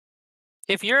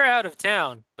If you're out of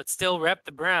town but still rep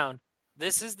the brown,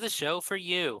 this is the show for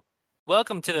you.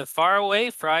 Welcome to the Faraway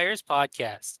Friars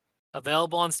podcast,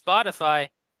 available on Spotify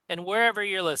and wherever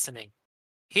you're listening.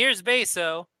 Here's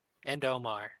Beso and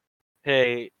Omar.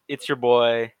 Hey, it's your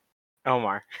boy,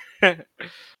 Omar.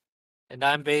 And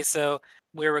I'm Beso.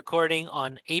 We're recording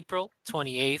on April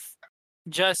 28th,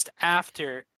 just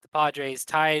after the Padres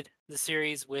tied the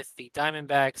series with the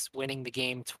Diamondbacks, winning the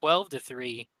game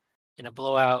 12-3 in a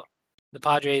blowout. The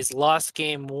Padres lost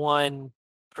game one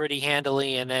pretty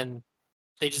handily, and then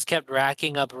they just kept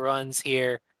racking up runs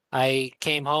here. I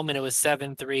came home and it was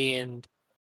 7-3, and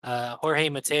Jorge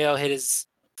Mateo hit his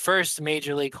first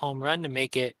major league home run to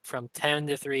make it from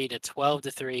 10-3 to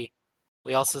 12-3.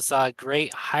 We also saw a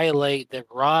great highlight that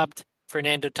robbed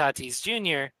Fernando Tatis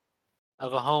Jr.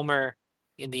 of a homer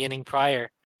in the inning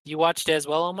prior. You watched it as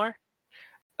well, Omar?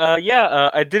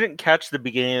 I didn't catch the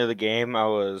beginning of the game. I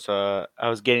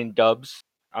was getting dubs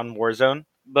on Warzone,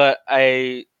 but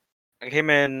I came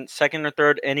in second or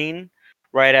third inning,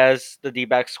 right as the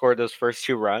D-backs scored those first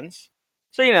two runs.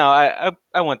 So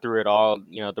I went through it all.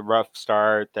 The rough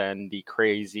start and the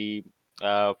crazy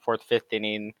fourth, fifth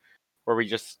inning, where we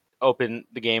just opened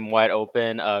the game wide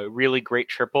open. A really great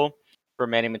triple for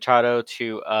Manny Machado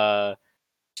to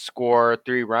score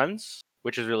 3 runs,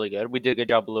 which is really good. We did a good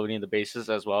job loading the bases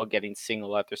as well, getting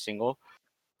single after single.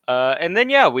 And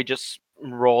then we just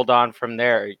rolled on from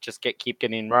there. Just keep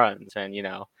getting runs, and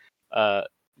uh,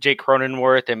 Jake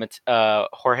Cronenworth and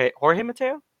Jorge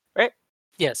Mateo, right?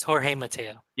 Yes, Jorge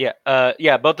Mateo.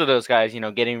 Yeah, both of those guys,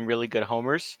 getting really good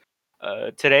homers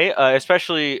today.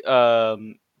 Especially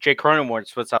Jake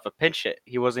Cronenworth puts off a pinch hit.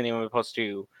 He wasn't even supposed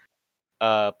to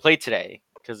play today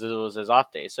because it was his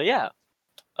off day. So yeah,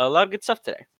 a lot of good stuff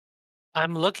today.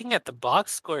 I'm looking at the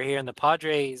box score here, and the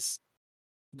Padres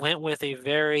went with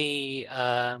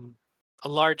a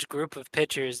large group of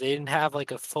pitchers. They didn't have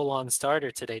like a full on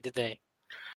starter today, did they?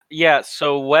 Yeah,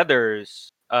 so Weathers,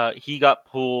 he got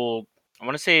pulled. I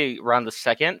want to say around the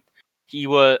second. He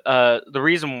was the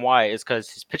reason why is because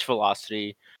his pitch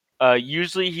velocity.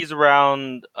 Usually he's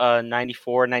around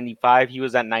 94, 95. He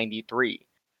was at 93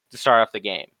 to start off the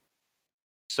game.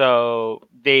 So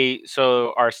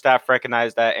our staff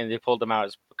recognized that and they pulled him out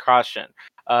as precaution.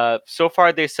 So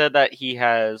far they said that he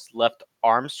has left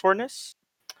arm soreness,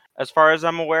 as far as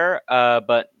I'm aware.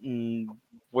 But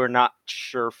we're not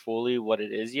sure fully what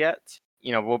it is yet.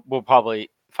 We'll probably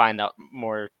find out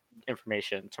more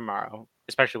information tomorrow,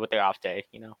 especially with the off day.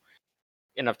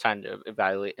 Enough time to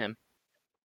evaluate him.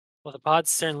 Well, the Pods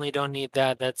certainly don't need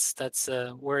that. That's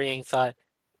a worrying thought.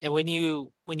 And when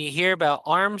you hear about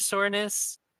arm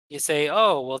soreness, you say,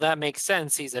 "Oh, well, that makes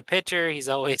sense. He's a pitcher. He's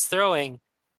always throwing."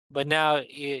 But now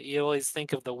you always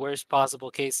think of the worst possible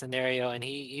case scenario, and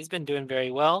he's been doing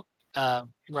very well.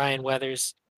 Ryan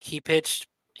Weathers, he pitched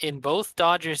in both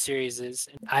Dodger series.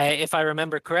 If I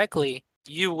remember correctly,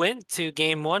 you went to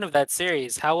game one of that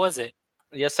series. How was it?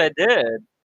 Yes, I did.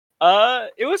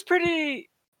 It was pretty.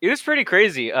 It was pretty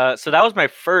crazy. So that was my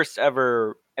first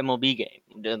ever MLB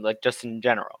game, like just in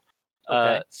general.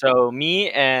 Okay. So me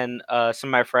and some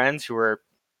of my friends who were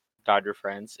Dodger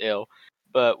friends,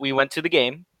 but we went to the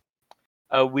game.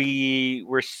 We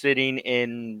were sitting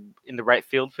in the right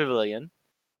field pavilion.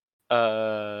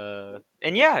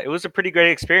 And yeah, it was a pretty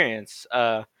great experience.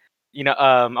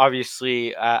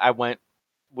 Obviously, I went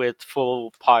with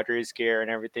full Padres gear and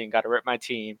everything. Got to rep my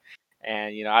team,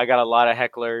 and I got a lot of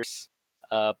hecklers,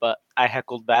 but I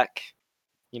heckled back.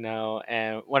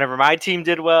 And whenever my team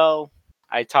did well,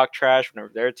 I talked trash.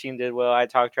 Whenever their team did well, I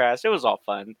talked trash. It was all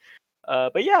fun.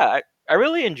 But yeah, I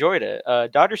really enjoyed it.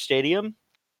 Dodger Stadium.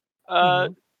 Uh,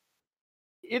 Hmm.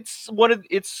 it's one of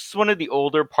the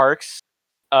older parks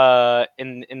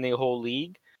in the whole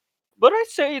league, but I'd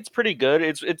say it's pretty good.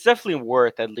 It's definitely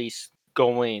worth at least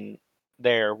going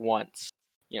there once.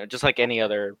 Just like any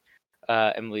other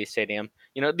MLB stadium.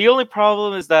 The only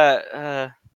problem is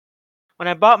that when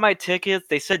I bought my tickets,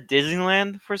 they said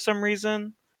Disneyland for some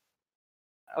reason.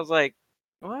 I was like,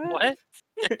 what? What?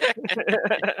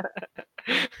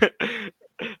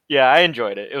 Yeah, I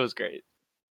enjoyed it. It was great.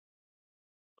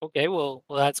 Okay, well,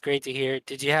 that's great to hear.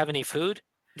 Did you have any food?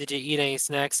 Did you eat any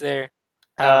snacks there?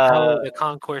 How Uh, are the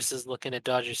concourses looking at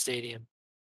Dodger Stadium?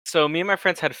 so me and my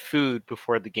friends had food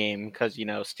before the game because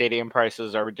stadium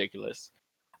prices are ridiculous.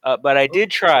 But I Oh, did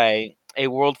try a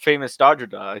world famous Dodger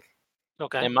dog.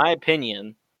 okay. In my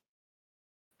opinion,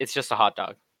 it's just a hot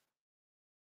dog.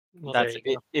 Well, there That's you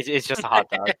it. go. It's just a hot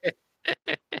dog.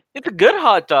 It's a good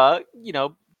hot dog.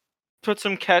 Put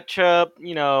some ketchup.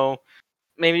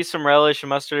 Maybe some relish and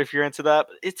mustard if you're into that.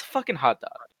 But it's a fucking hot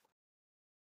dog.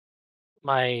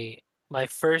 My my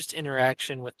first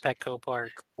interaction with Petco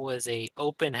Park was a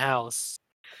open house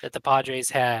that the Padres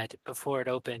had before it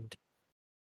opened.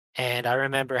 And I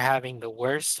remember having the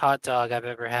worst hot dog I've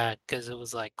ever had because it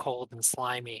was like cold and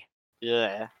slimy.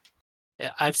 Yeah.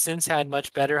 Yeah, I've since had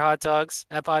much better hot dogs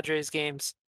at Padres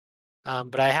games,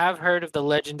 but I have heard of the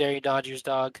legendary Dodgers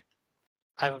dog.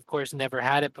 I've of course never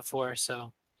had it before,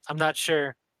 so I'm not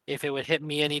sure if it would hit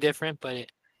me any different. But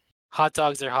hot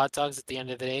dogs are hot dogs at the end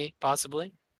of the day,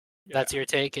 possibly. Yeah. That's your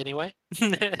take, anyway.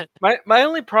 My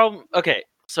only problem. Okay,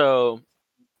 so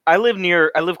I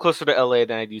live closer to LA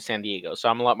than I do San Diego, so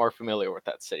I'm a lot more familiar with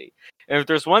that city. And if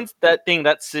there's one that thing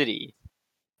that city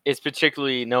is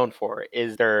particularly known for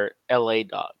is their LA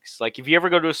dogs. Like if you ever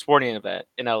go to a sporting event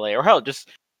in LA, or hell, just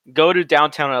go to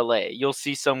downtown LA, you'll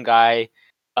see some guy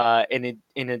in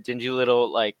a dingy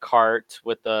little like cart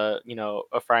with a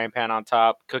frying pan on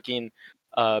top cooking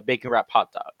bacon wrap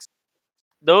hot dogs.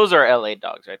 Those are LA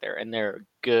dogs right there, and they're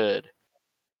good,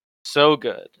 so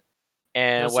good.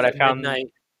 And Those are what I the found,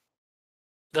 midnight.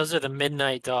 Those are the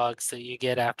midnight dogs that you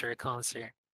get after a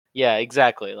concert. yeah,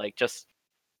 exactly. Like just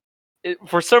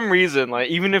for some reason, like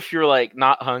even if you're like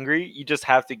not hungry, you just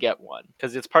have to get one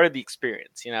because it's part of the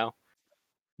experience, you know.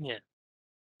 Yeah.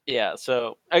 Yeah,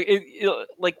 so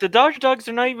like the Dodger dogs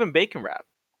are not even bacon wrap.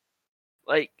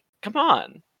 Like, come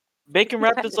on, bacon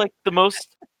wrap is like the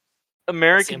most That's the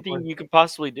American thing important. you could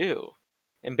possibly do,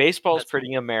 and baseball is That's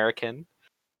pretty American.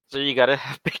 So you gotta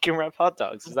have bacon wrap hot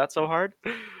dogs. Is that so hard?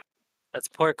 that's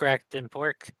pork wrapped in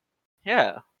pork.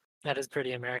 Yeah. That is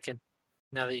pretty American.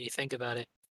 Now that you think about it.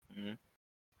 Mhm.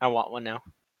 I want one now.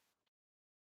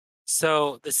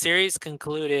 So the series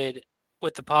concluded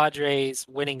with the Padres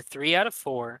winning 3 out of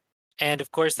 4. And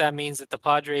of course, that means that the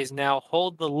Padres now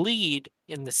hold the lead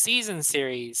in the season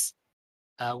series,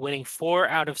 winning 4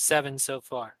 out of 7 so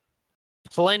far.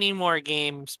 Plenty more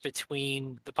games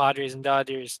between the Padres and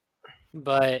Dodgers,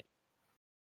 but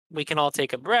we can all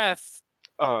take a breath.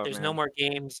 Oh There's no man. more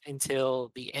games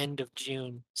until the end of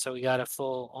June. So we got a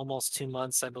full almost 2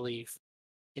 months, I believe,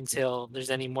 until there's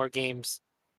any more games.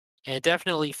 And it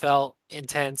definitely felt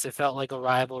intense. It felt like a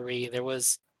rivalry. There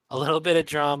was a little bit of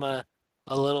drama,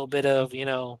 a little bit of,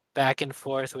 back and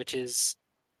forth, which is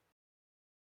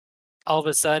all of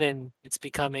a sudden it's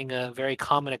becoming a very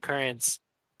common occurrence.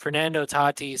 Fernando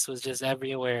Tatis was just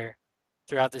everywhere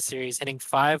throughout the series, hitting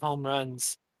 5 home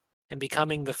runs and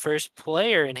becoming the first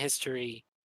player in history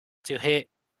to hit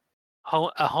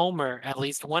a homer, at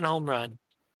least one home run,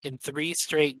 in 3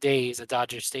 straight days at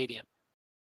Dodger Stadium.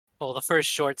 Well, the first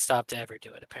shortstop to ever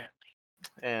do it,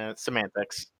 apparently.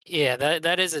 Semantics. Yeah,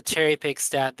 that is a cherry pick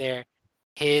stat there.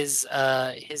 His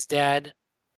dad,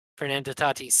 Fernando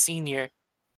Tatis Sr.,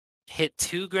 hit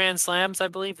 2 grand slams, I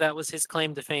believe. That was his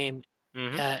claim to fame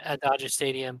Hmm. at Dodger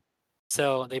Stadium.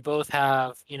 So they both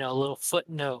have, a little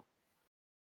footnote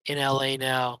in LA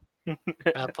now,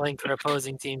 playing for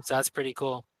opposing teams. So that's pretty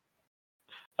cool.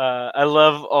 I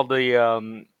love all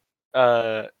the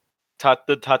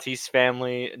the Tatis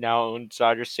family now owns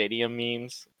Dodger Stadium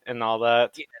memes and all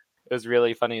that. It was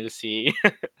really funny to see.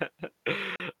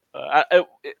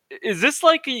 Is this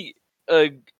like a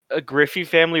a Griffey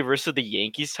family versus the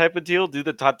Yankees type of deal? Do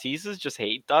the Tatises just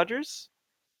hate Dodgers?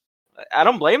 I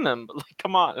don't blame them, but like,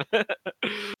 come on.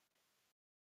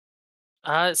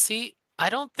 See, I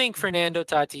don't think Fernando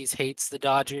Tatis hates the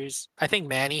Dodgers. I think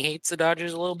Manny hates the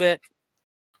Dodgers a little bit.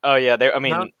 Oh yeah, they. I No,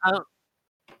 mean,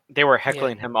 they were yeah,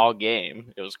 heckling him all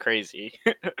game. It was crazy.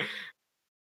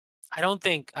 I don't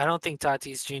think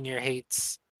Tatis Jr.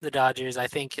 hates the Dodgers. I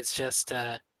think it's just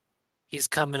he's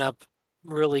coming up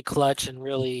really clutch and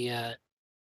really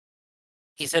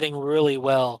he's hitting really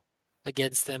well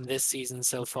against them this season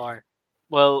so far.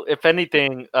 Well, if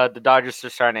anything, the Dodgers are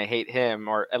starting to hate him,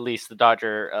 or at least the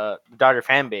Dodger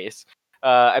fan base.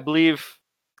 I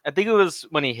think it was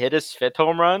when he hit his fifth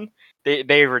home run.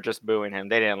 They were just booing him.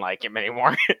 They didn't like him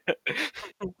anymore.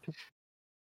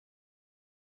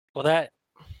 Well, that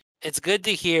it's good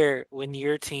to hear when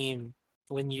your team,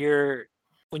 when your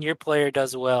when your player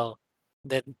does well,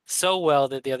 that so well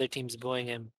that the other team's booing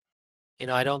him.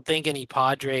 I don't think any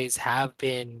Padres have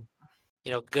been,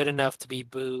 good enough to be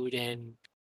booed in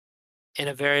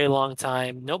a very long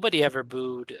time. Nobody ever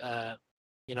booed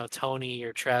Tony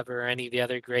or Trevor or any of the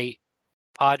other great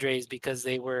Padres because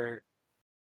they were,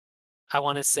 I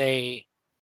want to say,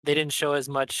 they didn't show as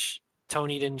much.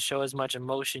 Tony didn't show as much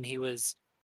emotion. He was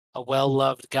a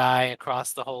well-loved guy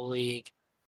across the whole league.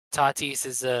 Tatis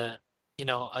is a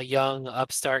young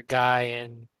upstart guy,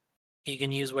 and you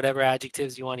can use whatever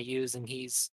adjectives you want to use, and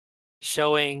he's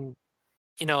showing,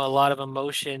 a lot of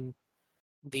emotion.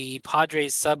 The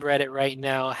Padres subreddit right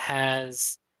now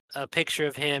has a picture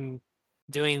of him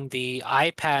doing the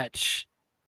eye patch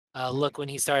look when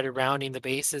he started rounding the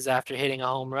bases after hitting a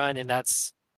home run, and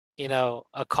that's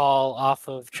a call off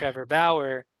of Trevor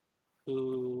Bauer,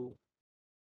 who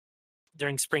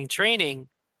during spring training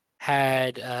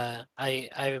had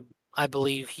I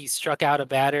believe he struck out a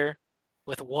batter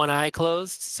with one eye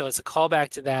closed, so it's a callback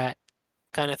to that,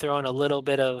 kind of throwing a little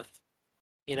bit of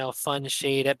fun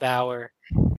shade at Bauer.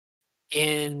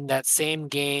 In that same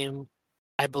game,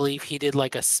 I believe he did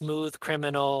like a smooth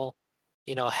criminal,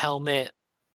 helmet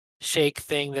shake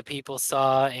thing that people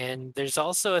saw. And there's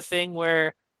also a thing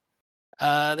where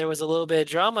there was a little bit of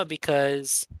drama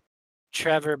because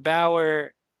Trevor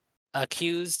Bauer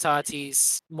accused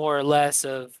Tatis more or less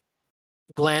of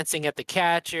glancing at the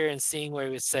catcher and seeing where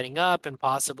he was setting up and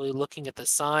possibly looking at the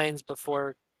signs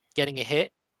before getting a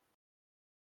hit.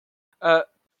 Uh,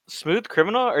 Smooth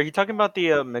Criminal? Are you talking about the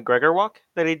McGregor walk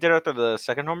that he did after the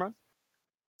second home run?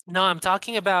 No, I'm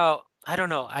talking about, I don't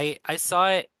know. I saw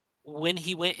it when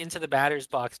he went into the batter's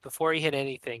box before he hit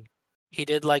anything. He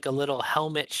did like a little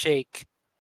helmet shake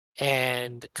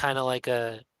and kind of like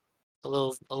a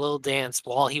little dance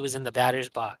while he was in the batter's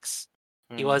box.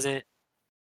 He Hmm. wasn't.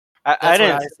 I That's what I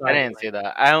didn't saw I didn't see anyway.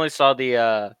 that. I only saw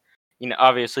the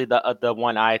obviously the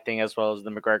one eye thing as well as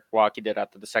the McGregor walk he did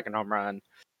after the second home run.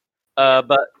 Yeah.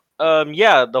 But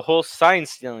yeah, the whole sign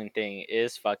stealing thing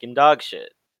is fucking dog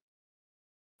shit.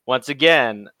 Once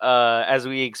again, as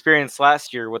we experienced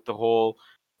last year with the whole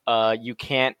you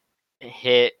can't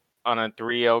hit on a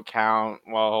 3-0 count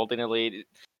while holding a lead.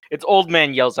 It's old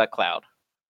man yells at cloud.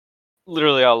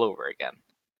 Literally all over again.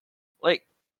 Like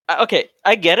okay,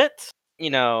 I get it.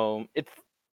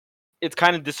 It's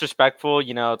kind of disrespectful,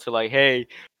 to like, hey,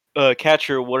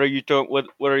 catcher, what are you throwing?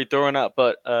 What are you throwing up?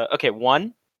 But okay,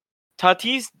 one,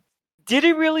 Tatis did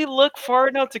he really look far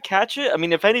enough to catch it? I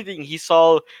mean, if anything, he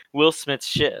saw Will Smith's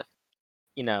shift,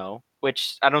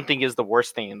 which I don't think is the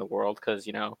worst thing in the world because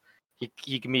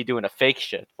he can be doing a fake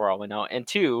shift for all we know. And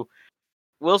two,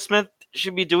 Will Smith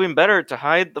should be doing better to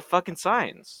hide the fucking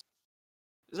signs.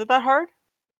 Is it that hard?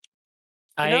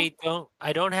 You know?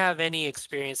 I don't have any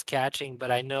experience catching, but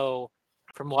I know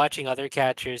from watching other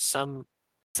catchers, some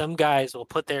guys will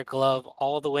put their glove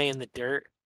all the way in the dirt.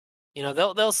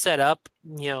 They'll set up,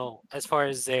 as far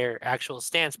as their actual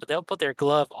stance, but they'll put their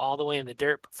glove all the way in the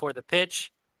dirt before the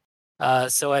pitch,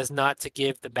 so as not to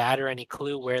give the batter any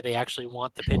clue where they actually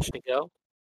want the pitch to go.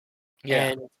 Yeah.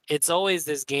 And it's always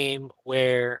this game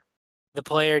where the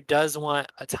player does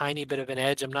want a tiny bit of an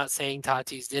edge. I'm not saying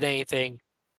Tatis did anything,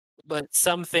 but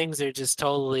some things are just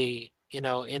totally,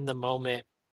 in the moment.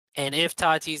 And if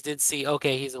Tatis did see,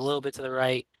 okay, he's a little bit to the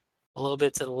right, a little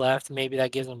bit to the left, maybe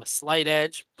that gives him a slight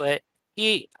edge. But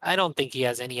I don't think he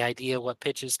has any idea what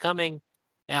pitch is coming.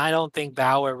 And I don't think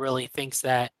Bauer really thinks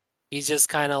that. He's just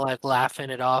kind of like laughing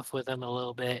it off with him a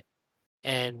little bit.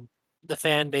 And the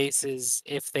fan bases,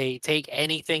 if they take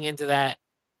anything into that,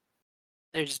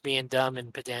 they're just being dumb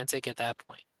and pedantic at that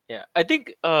point. Yeah, I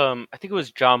think it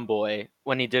was John Boy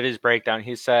when he did his breakdown.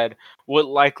 He said what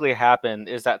likely happened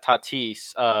is that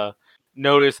Tatis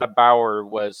noticed that Bauer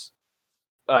was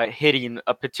hitting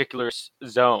a particular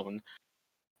zone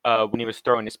when he was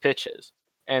throwing his pitches,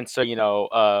 and so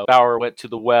Bauer went to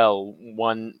the well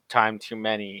one time too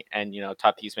many, and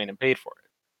Tatis made him pay for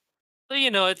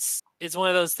it. So, it's one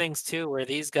of those things too where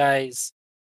these guys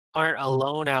aren't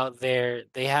alone out there.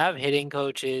 They have hitting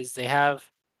coaches. They have,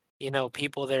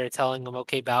 people that are telling them,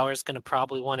 okay, Bauer's going to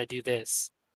probably want to do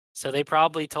this. So they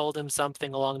probably told him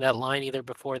something along that line either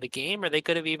before the game, or they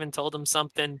could have even told him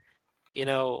something, in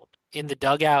the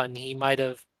dugout, and he might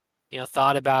have,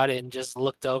 thought about it and just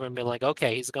looked over and been like,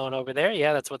 okay, he's going over there.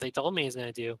 Yeah, that's what they told me he's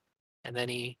going to do. And then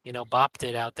he, bopped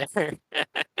it out there.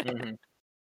 Hmm.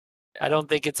 I don't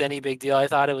think it's any big deal. I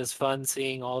thought it was fun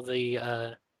seeing all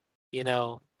the,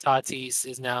 Tatis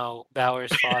is now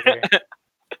Bauer's father.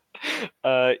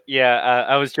 Yeah,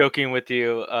 I was joking with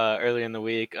you early in the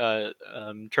week.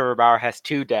 Trevor Bauer has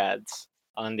two dads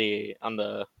on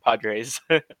the Padres.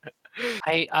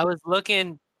 I was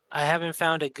looking, I haven't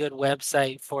found a good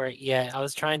website for it yet. I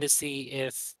was trying to see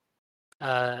if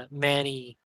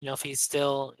Manny, if he's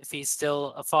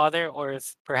still a father or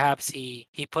if perhaps he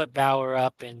put Bauer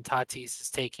up and Tatis is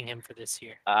taking him for this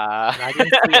year. uh,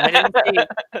 But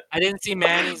I didn't see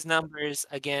Manny's numbers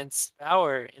against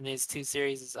Bauer in these two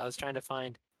series. I was trying to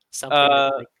find something with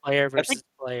uh, like player I think versus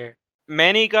player.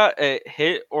 Manny got a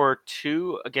hit or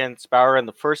two against Bauer in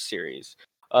the first series.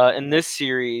 In this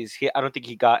series, I don't think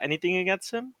he got anything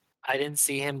against him. I didn't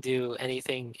see him do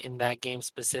anything in that game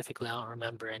specifically. I don't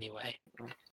remember anyway.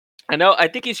 I know. I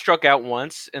think he struck out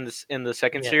once in the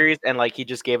second Yeah. series, and like he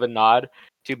just gave a nod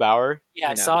to Bauer. Yeah,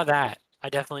 I saw that. I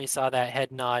definitely saw that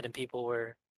head nod, and people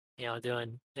were, they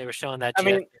were showing that I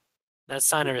mean, gesture. That's a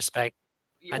sign of respect.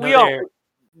 I know we all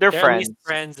they're they're at least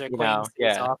friends, friends, they're you know. acquaintances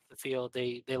Yeah. off the field.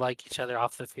 They like each other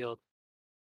off the field,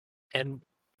 and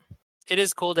it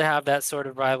is cool to have that sort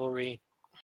of rivalry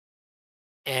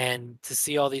and to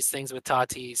see all these things with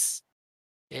Tatis.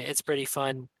 It's pretty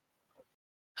fun.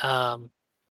 Um,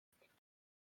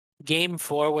 Game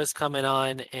 4 was coming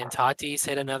on, and Tatis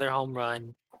hit another home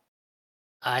run.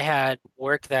 I had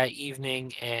work that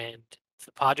evening, and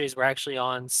the Padres were actually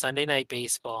on Sunday Night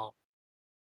Baseball,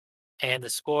 and the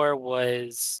score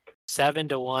was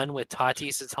 7-1 with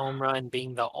Tatis's home run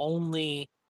being the only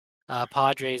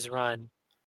Padres run.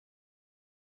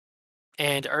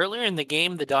 And earlier in the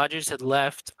game, the Dodgers had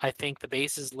left, I think, the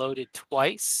bases loaded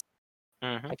twice.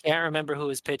 Hmm. I can't remember who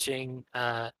was pitching.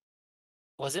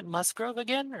 Was it Musgrove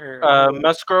again, or who?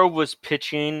 Musgrove was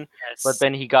pitching, but Yes,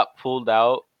 then he got pulled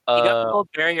out. he got pulled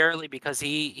very early because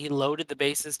he loaded the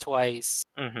bases twice,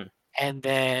 Mhm. and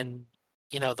then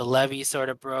the levee sort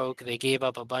of broke. They gave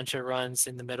up a bunch of runs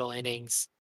in the middle innings,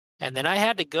 and then I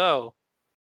had to go,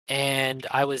 and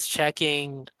I was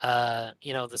checking the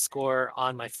score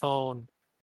on my phone,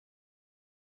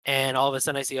 and all of a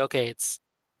sudden I see, okay, it's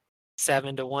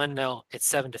 7-1. No, it's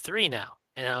 7-3 now,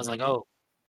 and I was like, Mhm. oh,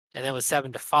 and then it was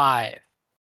 7-5,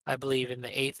 I believe, in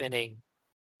the eighth inning.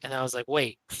 And I was like,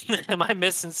 wait, am I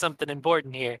missing something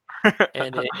important here?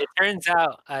 And it turns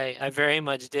out I very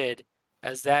much did,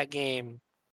 as that game,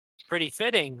 pretty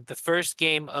fitting, the first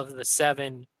game of the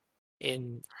 7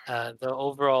 in the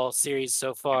overall series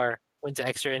so far went to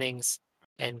extra innings,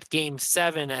 and game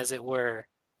 7, as it were,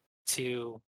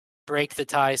 to break the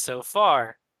tie so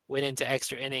far, went into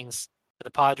extra innings.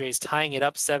 The Padres tying it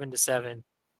up 7-7,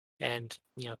 and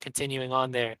continuing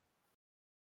on there.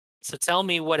 So tell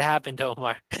me what happened,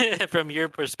 Omar, from your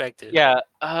perspective. Yeah.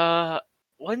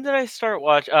 When did I start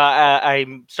watch? I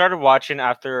started watching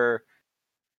after,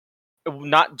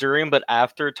 not during, but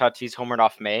after Tatis homered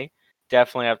off May.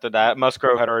 Definitely after that.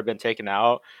 Musgrove had already been taken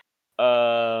out.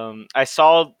 I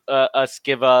saw us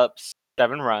give up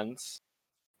 7 runs.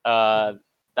 Uh,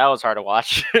 that was hard to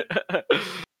watch.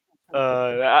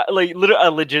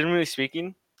 Legitimately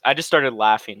speaking, I just started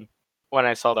laughing when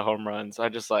I saw the home runs. I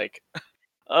just like,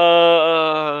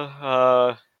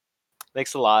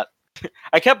 thanks a lot.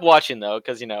 I kept watching though,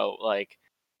 because like,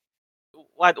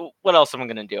 what else am I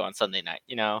gonna do on Sunday night?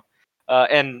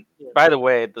 And Yeah. by the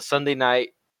way, the Sunday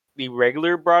night, the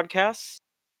regular broadcast,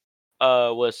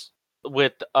 was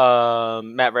with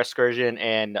Matt Vescursion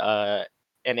and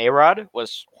A Rod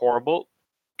was horrible,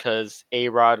 because A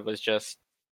Rod was just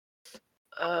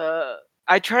uh.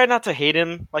 I try not to hate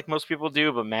him like most people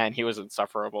do, but man, he was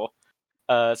insufferable.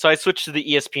 So I switched to the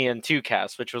ESPN2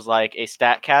 cast, which was like a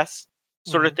stat cast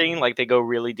sort of Mhm. thing. Like they go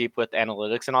really deep with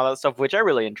analytics and all that stuff, which I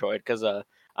really enjoyed, because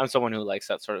I'm someone who likes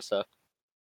that sort of stuff.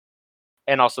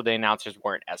 And also the announcers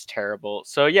weren't as terrible.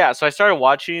 So yeah, so I started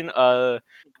watching. I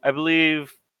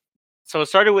believe so. It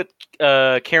started with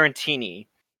Carantini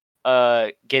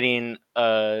getting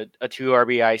a 2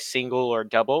 RBI single or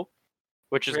double,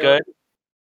 which is Real, good.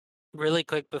 really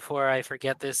quick before I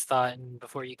forget this thought and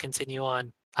before you continue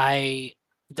on, I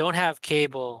don't have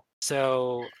cable,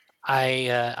 so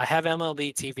I have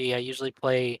MLB TV. I usually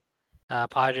play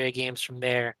Padre games from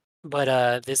there,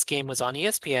 but this game was on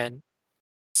ESPN,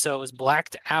 so it was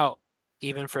blacked out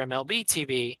even for MLB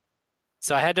TV.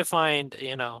 So I had to find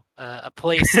a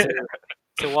place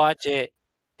to watch it,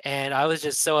 and I was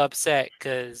just so upset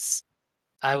because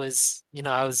I was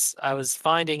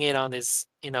finding it on this,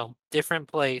 different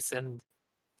place, and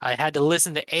I had to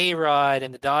listen to A-Rod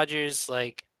and the Dodgers,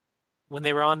 like when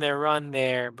they were on their run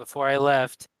there before I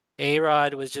left.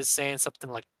 A-Rod was just saying something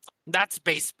like, "That's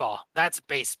baseball. That's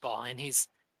baseball," and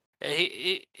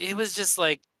it was just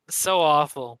like so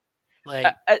awful.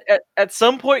 at, Like at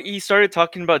some point, he started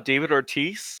talking about David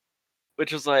Ortiz,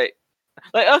 which was like,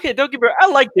 okay, don't get me wrong, I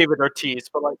like David Ortiz,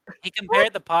 but like, he what?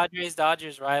 compared the Padres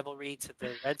Dodgers rivalry to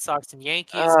the Red Sox and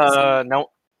Yankees because No,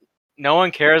 no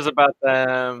one cares about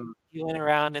them. he went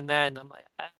around in that, and I'm like,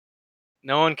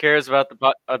 No one cares about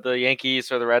the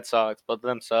Yankees or the Red Sox. Both of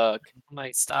them suck, I'm like,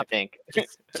 I stop it. think.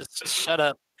 Just shut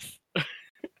up.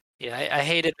 Yeah, I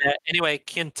hated that. Anyway,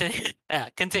 continue. Yeah,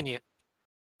 continue.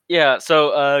 Yeah,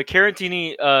 so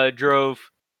Carantini drove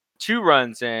 2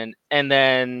 runs in, and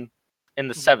then in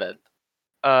the Mhm. seventh,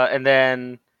 and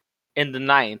then in the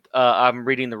ninth, I'm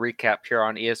reading the recap here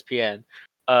on ESPN.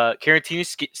 Carantini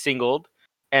singled,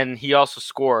 and he also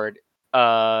scored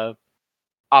uh,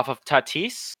 off of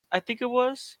Tatis. I think it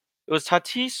was. It was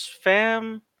Tatis,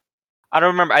 Fam. I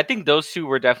don't remember. I think those two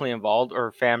were definitely involved,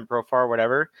 or Fam Profar,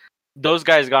 whatever. those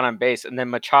guys got on base, and then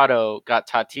Machado got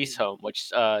Tatis Mm. home, which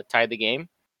tied the game.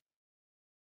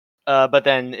 But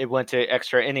then it went to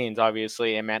extra innings,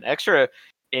 obviously, and man, extra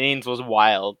innings was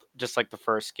wild, just like the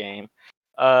first game.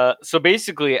 So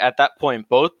basically, at that point,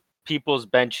 both people's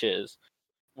benches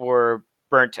were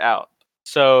burnt out.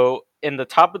 So in the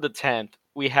top of the 10th,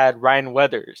 we had Ryan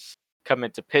Weathers come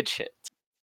in to pitch hit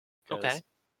because Okay.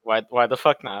 why the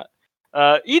fuck not?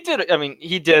 He did. I mean,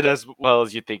 he did as well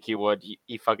as you think he would.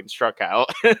 He fucking struck out.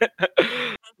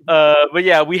 But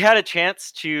yeah, we had a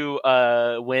chance to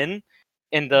win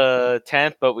in the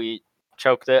 10th, but we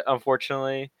choked it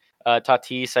unfortunately.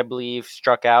 Tatis, I believe,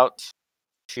 struck out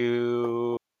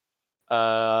to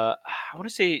I want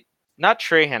to say not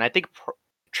Trahan. I think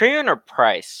Trahan or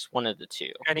Price, one of the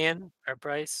two. Trenian or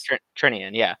Bryce?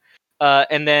 Trinian, yeah.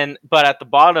 And then, but at the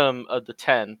bottom of the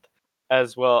 10th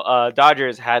as well,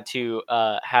 Dodgers had to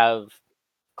have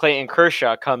Clayton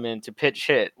Kershaw come in to pitch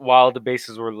hit while the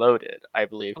bases were loaded, I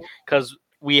believe, Oh. because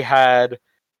we had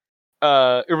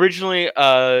originally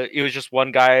it was just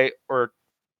one guy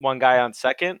on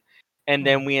second, and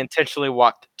then Mhm. we intentionally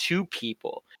walked two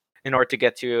people in order to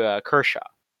get to Kershaw.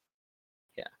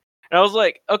 Yeah, and I was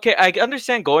like, okay, I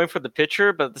understand going for the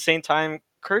pitcher, but at the same time,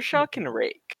 Kershaw can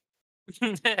rake.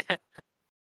 Uh,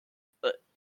 I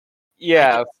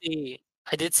Yeah, did see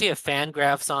I did see a fan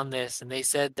graphs on this, and they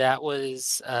said that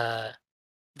was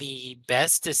the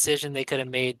best decision they could have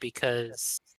made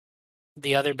because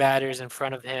the other batters in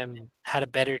front of him had a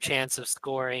better chance of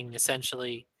scoring,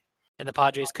 essentially, and the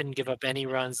Padres couldn't give up any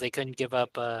runs. They couldn't give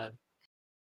up a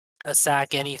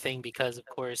sack, anything, because of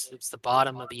course it's the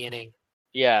bottom of the inning, and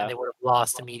yeah, they would have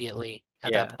lost immediately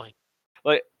at that yeah. point.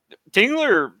 Like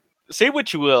Tingler, say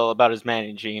what you will about his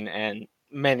managing, and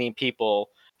many people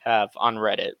have on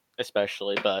Reddit,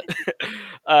 especially, but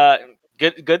uh,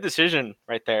 good decision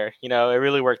right there. You know, it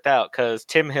really worked out because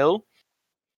Tim Hill,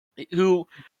 who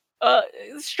uh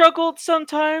struggled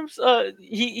sometimes,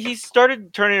 he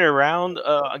started turning it around.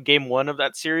 On game one of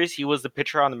that series, he was the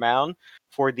pitcher on the mound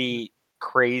for the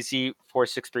crazy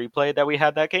 4-6-3 play that we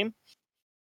had that game.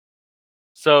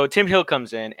 So Tim Hill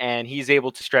comes in and he's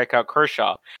able to strike out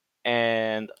Kershaw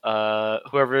and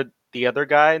whoever the other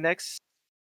guy next,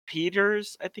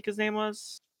 Peters, I think his name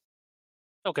was.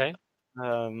 Okay.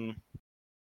 Um,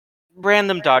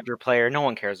 Random Dodger player. No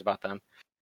one cares about them.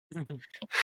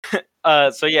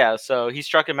 So yeah, so he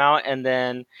struck him out, and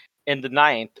then in the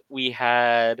ninth we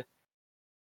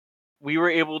were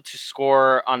able to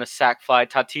score on a sac fly.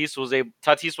 Tatis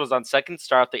was on second,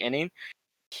 start out the inning.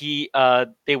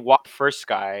 They walked first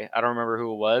guy. I don't remember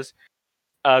who it was.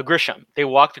 Grisham. They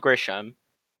walked Grisham,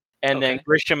 and then Okay.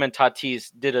 Grisham and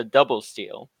Tatis did a double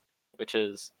steal, which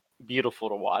is beautiful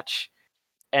to watch.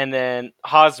 And then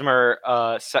Hosmer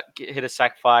hit a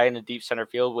sac fly in the deep center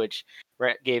field, which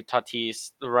gave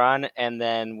Tatis the run. And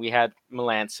then we had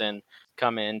Melanson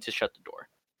come in to shut the door.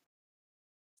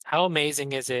 How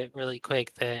amazing is it, really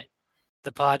quick, that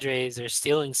the Padres are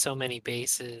stealing so many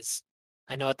bases?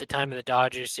 I know at the time of the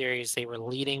Dodgers series, they were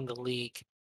leading the league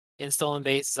in stolen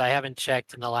bases. I haven't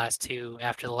checked in the last two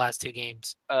after the last two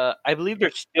games. I believe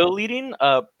they're still leading.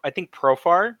 I think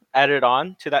Profar added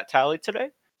on to that tally today.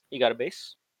 He got a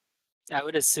base. I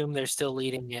would assume they're still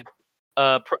leading it.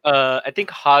 I think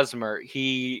Hosmer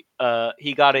he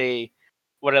got a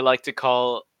what I like to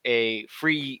call a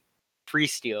free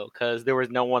steal because there was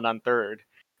no one on third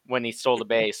when he stole the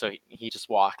base, so he just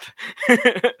walked.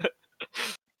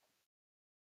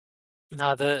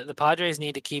 No, the Padres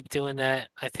need to keep doing that.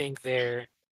 I think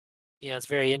it's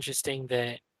very interesting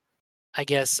that I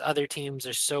guess other teams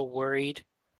are so worried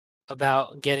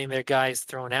about getting their guys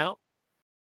thrown out.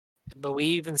 But we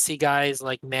even see guys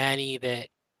like Manny that,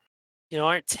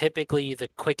 aren't typically the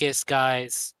quickest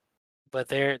guys, but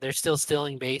they're still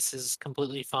stealing bases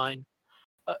completely fine.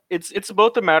 It's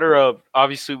both a matter of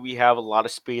obviously we have a lot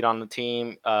of speed on the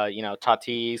team.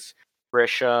 Tatis,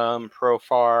 Grisham,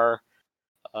 Profar,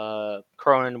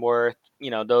 Cronenworth.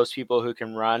 Those people who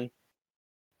can run.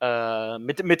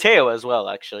 Mateo as well.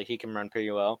 Actually, he can run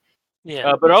pretty well.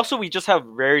 Yeah. But also, we just have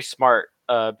very smart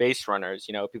base runners.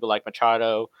 People like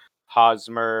Machado,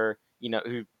 Hosmer.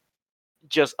 Who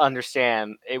just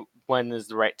understand when is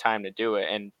the right time to do it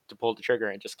and to pull the trigger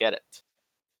and just get it.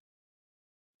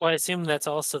 Well, I assume that's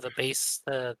also the base,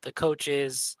 the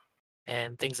coaches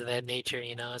and things of that nature,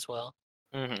 as well.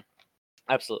 Hmm.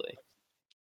 Absolutely.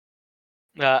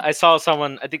 I saw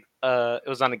someone. I think it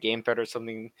was on a game thread or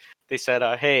something. They said,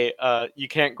 "Hey, you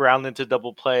can't ground into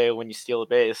double play when you steal a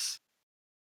base."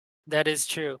 That is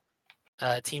true.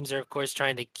 Teams are of course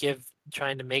trying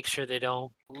to make sure they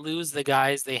don't lose the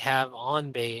guys they have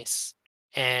on base,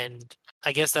 and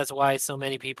I guess that's why so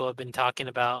many people have been talking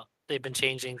about they've been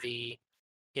changing the,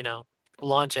 you know,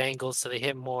 launch angles so they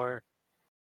hit more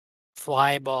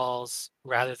fly balls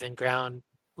rather than ground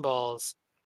balls.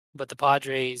 But the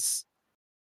Padres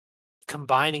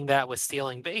combining that with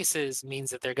stealing bases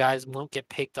means that their guys won't get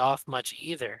picked off much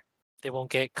either. They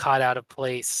won't get caught out of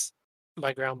place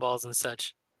by ground balls and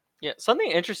such. Yeah,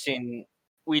 something interesting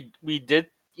we did,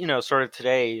 sort of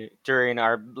today during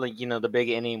our, like, the big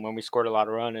inning when we scored a lot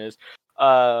of run is,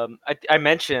 I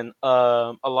mentioned,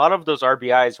 a lot of those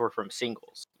RBIs were from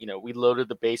singles. We loaded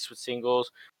the base with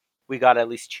singles. We got at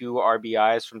least two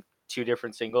RBIs from two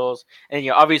different singles, and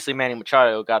obviously Manny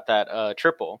Machado got that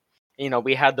triple.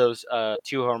 We had those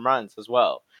two home runs as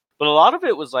well, but a lot of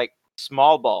it was like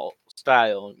small ball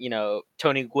style.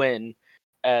 Tony Gwynn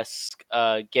esque,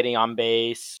 getting on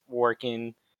base,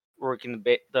 working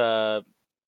the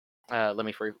let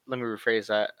me rephrase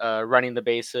that, running the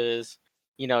bases.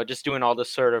 Just doing all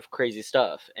this sort of crazy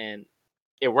stuff, and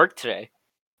it worked today,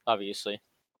 obviously.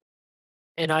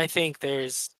 And I think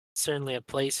there's certainly a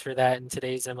place for that in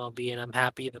today's MLB, and I'm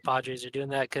happy the Padres are doing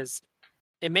that because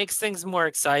it makes things more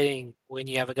exciting when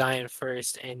you have a guy in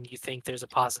first and you think there's a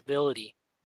possibility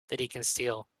that he can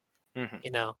steal, hmm you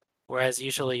know. Whereas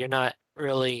usually you're not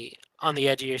really on the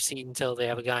edge of your seat until they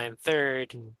have a guy in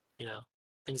third and,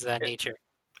 things of that nature.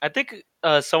 I think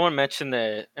someone mentioned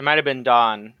that it might have been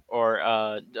Don or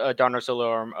Don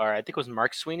Orsillo, or I think it was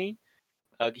Mark Sweeney.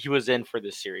 He was in for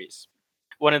this series.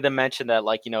 One of them mentioned that,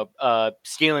 like,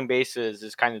 stealing bases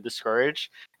is kind of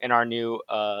discouraged in our new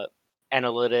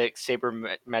analytic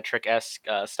sabermetric esque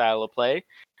style of play,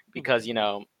 because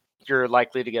Mhm. you're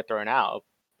likely to get thrown out.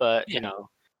 But Yeah.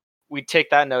 we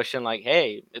take that notion like,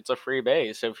 hey, it's a free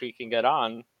base. If we can get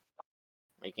on,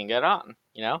 we can get on.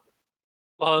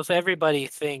 Well, if everybody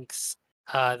thinks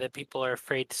that people are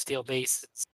afraid to steal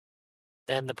bases,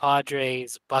 then the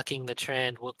Padres bucking the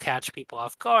trend will catch people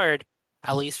off guard,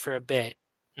 at least for a bit.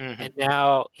 hmm And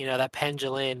now, the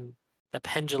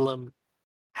pendulum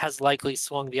has likely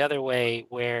swung the other way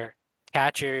where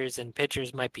catchers and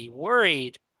pitchers might be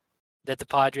worried that the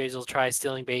Padres will try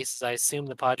stealing bases. I assume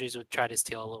the Padres would try to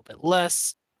steal a little bit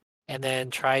less and then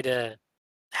try to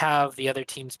have the other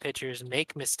team's pitchers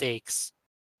make mistakes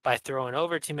by throwing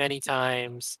over too many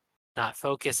times, not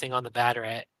focusing on the batter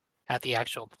at the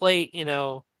actual plate,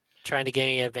 trying to gain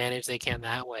any advantage they can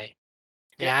that way.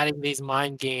 And Yeah. adding these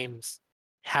mind games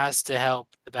has to help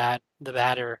the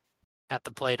batter at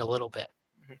the plate a little bit.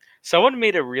 Someone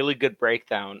made a really good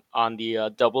breakdown on the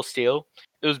double steal.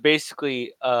 It was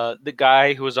basically the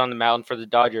guy who was on the mound for the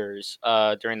Dodgers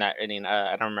during that inning.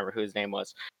 I don't remember who his name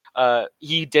was.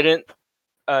 He didn't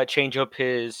change up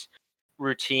his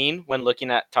routine when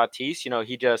looking at Tatis.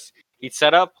 He'd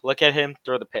set up, look at him,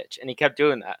 throw the pitch, and he kept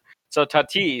doing that. So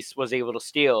Tatis was able to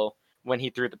steal when he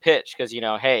threw the pitch because,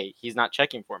 hey, he's not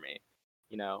checking for me.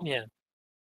 You know, Yeah.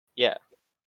 yeah.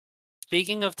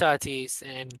 Speaking of Tatis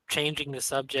and changing the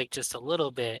subject just a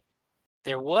little bit,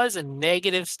 there was a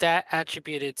negative stat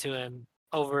attributed to him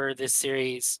over this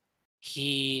series.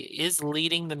 He is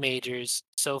leading the majors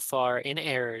so far in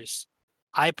errors.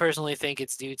 I personally think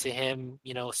it's due to him,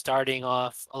 starting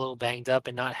off a little banged up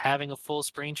and not having a full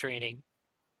spring training.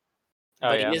 Oh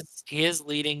But yeah. he is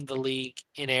leading the league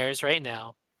in errors right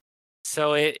now.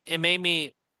 So it made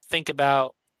me think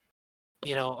about,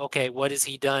 okay, what has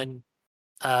he done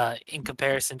in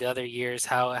comparison to other years?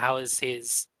 How has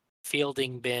his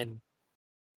fielding been?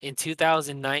 In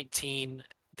 2019,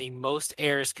 the most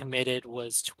errors committed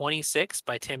was 26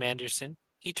 by Tim Anderson.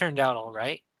 He turned out all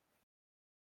right,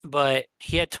 but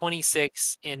he had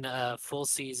 26 in a full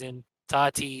season.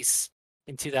 Tatis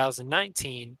in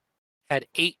 2019 had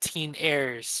 18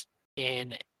 errors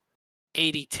in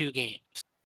 82 games,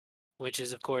 which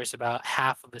is, of course, about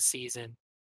half of the season.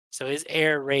 So his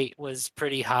error rate was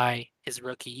pretty high his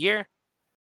rookie year.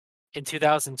 In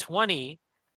 2020,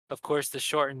 of course, the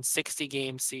shortened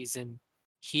 60-game season,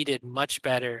 he did much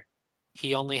better.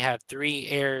 He only had 3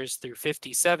 errors through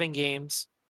 57 games,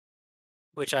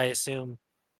 which I assume,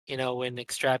 when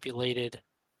extrapolated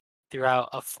throughout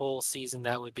a full season,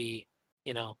 that would be,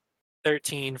 you know,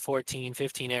 13, 14,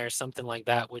 15 errors, something like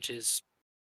that, which is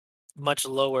much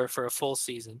lower for a full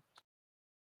season.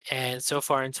 And so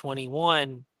far in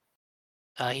 21,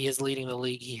 he is leading the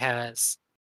league. He has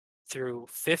through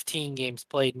 15 games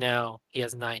played now, he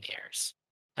has 9 errors.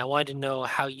 I wanted to know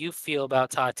how you feel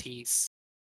about Tatis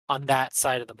on that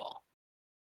side of the ball.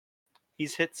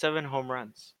 He's hit 7 home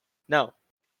runs. No,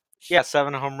 yeah,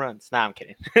 7 home runs. Nah, I'm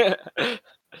kidding.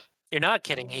 You're not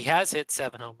kidding. He has hit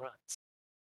 7 home runs.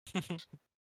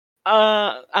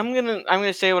 I'm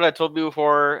gonna say what I told you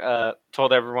before.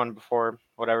 Told everyone before.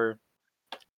 Whatever.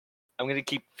 I'm gonna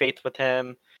keep faith with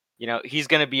him. He's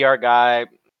gonna be our guy,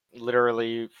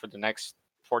 literally for the next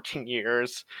 14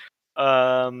 years.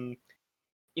 Um,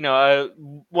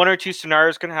 one or two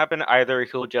scenarios can happen. Either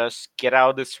he'll just get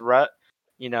out of this rut,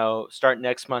 start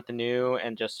next month anew,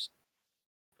 and just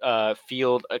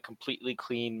field a completely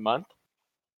clean month,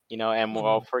 and we'll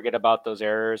all Mhm. forget about those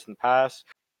errors in the past.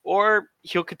 Or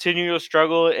he'll continue to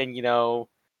struggle, and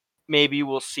maybe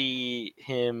we'll see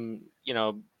him,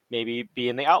 maybe be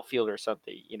in the outfield or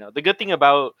something. The good thing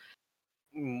about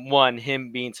one,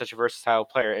 him being such a versatile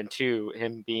player, and two,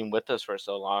 him being with us for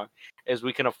so long, is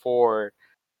we can afford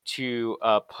to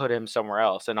put him somewhere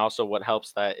else. And also, what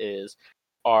helps that is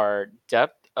our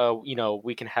depth.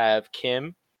 We can have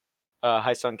Kim,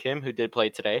 Hyesung Kim, who did play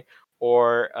today,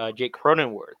 or Jake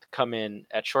Cronenworth come in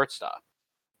at shortstop,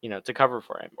 to cover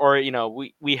for him. Or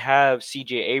we have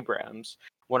C.J. Abrams,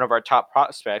 one of our top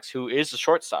prospects, who is a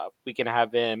shortstop. We can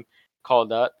have him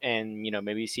called up and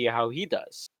maybe see how he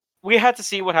does. We had to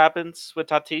see what happens with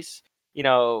Tatis,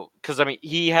 because I mean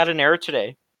he had an error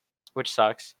today, which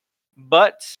sucks.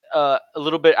 But a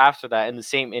little bit after that, in the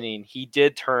same inning, he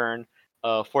did turn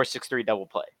a 4.63 double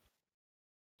play.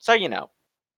 So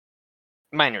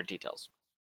minor details.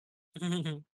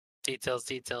 Details,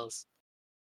 details.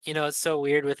 It's so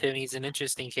weird with him. He's an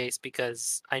interesting case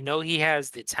because I know he has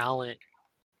the talent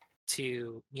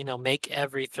to, make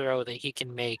every throw that he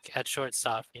can make at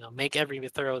shortstop, make every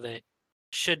throw that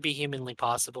should be humanly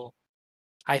possible.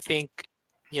 I think,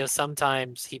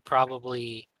 sometimes he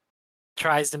probably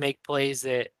tries to make plays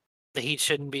that he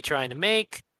shouldn't be trying to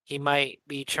make. He might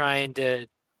be trying to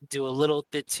do a little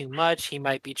bit too much. He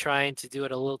might be trying to do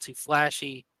it a little too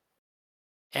flashy.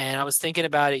 And I was thinking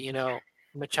about it,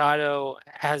 Machado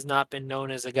has not been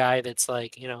known as a guy that's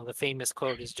like, the famous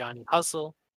quote is Johnny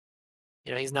Hustle.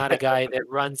 He's not a guy that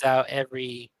runs out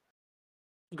every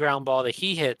ground ball that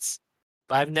he hits,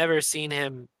 but I've never seen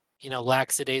him,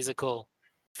 lackadaisical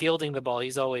fielding the ball.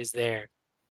 He's always there.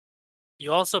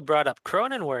 You also brought up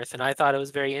Cronenworth, and I thought it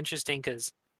was very interesting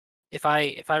because if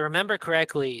I remember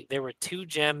correctly, there were two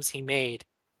gems he made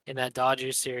in that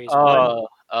Dodgers series. One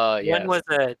Yes. was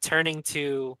a turning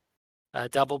to a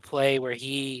double play where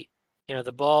he,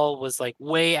 the ball was like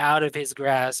way out of his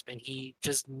grasp and he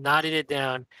just knotted it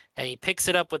down and he picks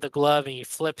it up with a glove and he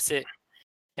flips it.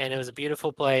 And it was a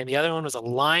beautiful play. And the other one was a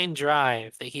line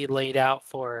drive that he laid out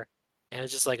for, and it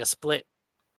was just like a split,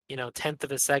 tenth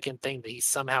of a second thing that he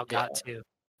somehow Yeah. got to.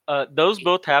 Those He-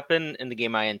 both happened in the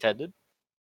game I intended.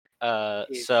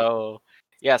 he's- So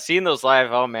yeah, seeing those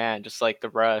live, oh man, just like the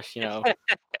rush.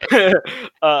 I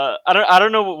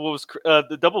don't know what was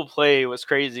the double play was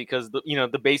crazy because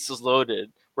the bases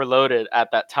were loaded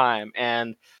at that time,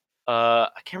 and I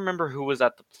can't remember who was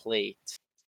at the plate.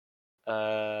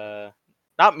 Uh,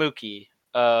 Not Mookie,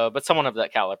 but someone of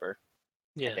that caliber,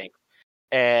 I yeah. think.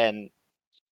 And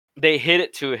they hit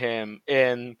it to him,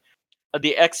 and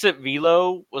the exit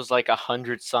velo was like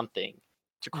 100 something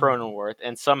to Mhm. Cronenworth,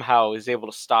 and somehow he was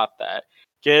able to stop that,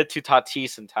 get it to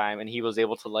Tatis in time, and he was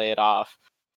able to lay it off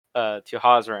to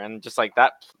Hosmer, and just like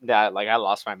that like I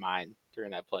lost my mind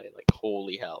during that play. Like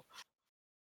holy hell.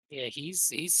 Yeah, he's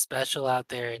special out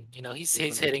there, and he's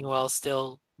hitting well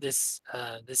still this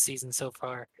season so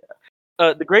far.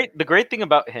 The great thing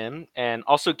about him and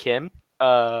also Kim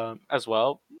as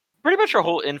well, pretty much our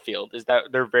whole infield is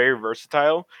that they're very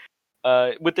versatile.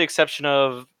 With the exception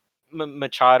of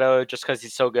Machado, just because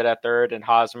he's so good at third, and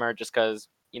Hosmer, just because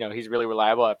he's really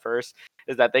reliable at first,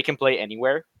 is that they can play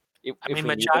anywhere I if mean,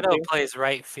 we need them Machado to. plays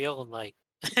right field like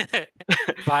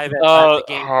 5 at times a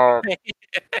game.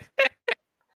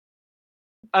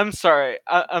 I'm sorry.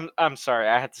 I'm sorry.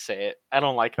 I had to say it. I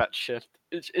don't like that shift.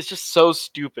 It's just so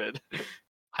stupid.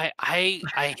 I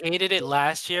hated it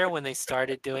last year when they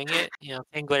started doing it.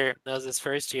 Tingler, that was his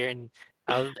first year, and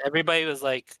everybody was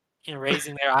like,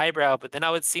 raising their eyebrow. But then I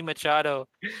would see Machado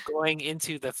going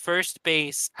into the first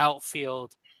base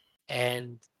outfield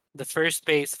and the first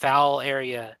base foul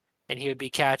area, and he would be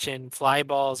catching fly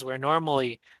balls where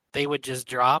normally they would just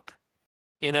drop,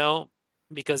 you know,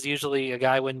 because usually a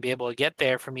guy wouldn't be able to get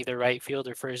there from either right field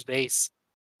or first base.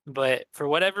 But for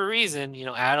whatever reason,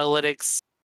 analytics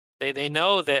they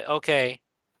know that okay,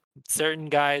 certain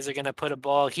guys are going to put a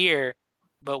ball here,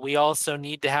 but we also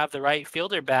need to have the right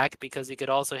fielder back because he could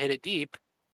also hit it deep,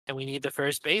 and we need the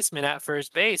first baseman at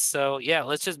first base. So yeah,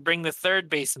 let's just bring the third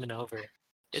baseman over.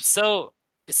 It's so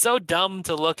dumb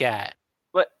to look at,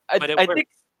 But I but it I works. think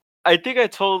I think I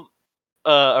told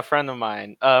a friend of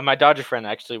mine, my Dodger friend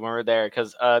actually, when we were there,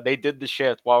 because they did the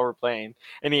shift while we are playing,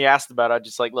 and he asked about it. I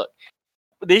just like, look,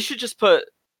 they should just put.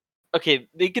 Okay,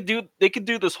 they could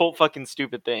do this whole fucking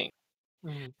stupid thing.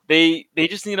 Mhm. They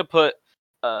just need to put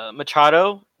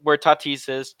Machado where Tatis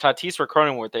is, Tatis where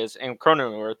Cronenworth is, and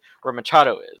Cronenworth where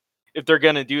Machado is. If they're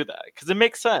gonna do that, because it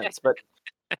makes sense. But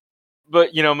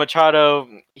Machado,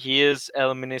 he is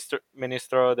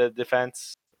ministro de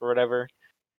defense or whatever.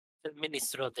 El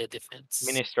ministro de defense.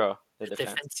 Ministro de De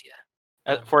defense. defensia.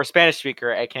 Um, For a Spanish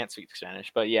speaker, I can't speak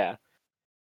Spanish, but yeah.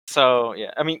 So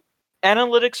yeah, I mean,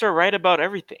 analytics are right about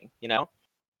everything.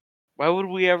 Why would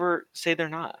we ever say they're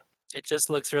not? it just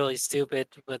looks really stupid,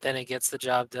 but then it gets the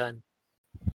job done.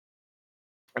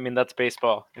 I mean, that's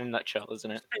baseball in a nutshell,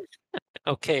 isn't it?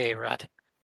 Okay, Rod.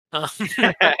 Um,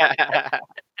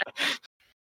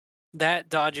 that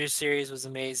Dodgers series was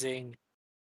amazing.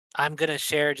 I'm gonna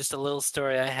share just a little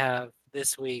story I have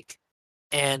this week.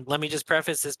 And let me just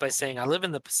preface this by saying I live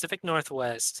in the Pacific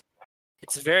Northwest.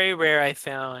 It's very rare I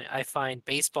find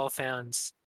baseball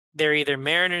fans. They're either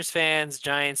Mariners fans,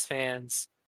 Giants fans.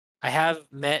 I have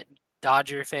met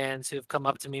Dodger fans who have come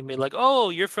up to me and be like, "Oh,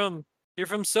 you're from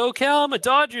SoCal. I'm a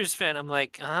Dodgers fan." I'm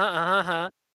like, uh-huh.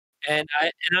 And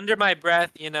under my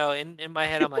breath, in my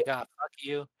head, I'm like, "Ah, fuck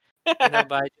you," but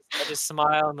I just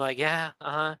smile. I'm like, "Yeah,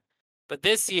 uh-huh." But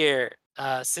this year,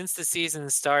 since the season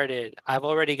started, I've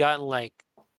already gotten like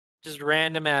just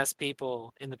random ass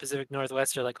people in the Pacific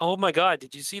Northwest are like, "Oh my God,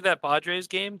 did you see that Padres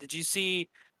game? Did you see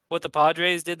what the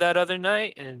Padres did that other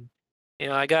night?" And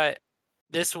I got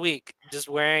this week just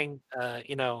wearing, I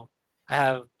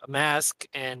have a mask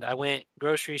and I went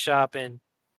grocery shopping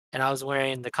and I was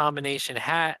wearing the combination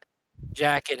hat,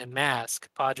 jacket, and mask,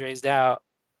 Padres out,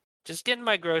 just getting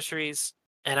my groceries.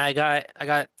 And I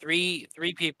got three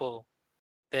people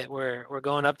that were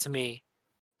going up to me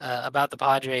about the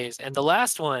Padres, and the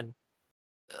last one,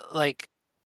 like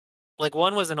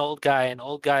one was an old guy, and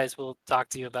old guys will talk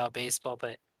to you about baseball,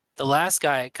 but the last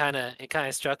guy it kind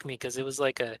of struck me because it was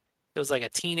like a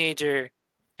teenager,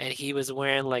 and he was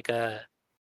wearing like a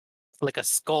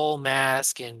skull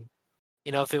mask, and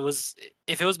if it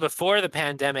was before the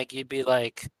pandemic, you'd be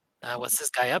like, what's this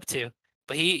guy up to?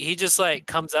 But he just like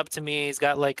comes up to me. He's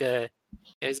got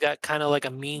kind of like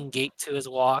a mean gait to his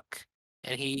walk,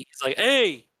 and he's like,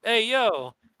 hey,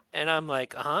 yo, and I'm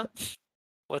like, uh-huh,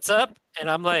 what's up? And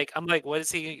I'm like, what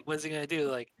is he gonna do?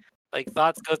 Like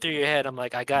thoughts go through your head. I'm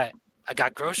like, I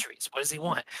got groceries. What does he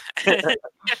want?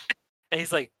 And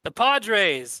he's like, the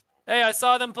Padres. Hey, I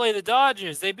saw them play the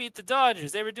Dodgers. They beat the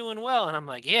Dodgers. They were doing well. And I'm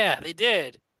like, yeah, they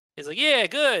did. He's like, yeah,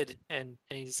 good. And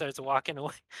he starts walking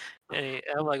away. And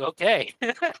I'm like, okay.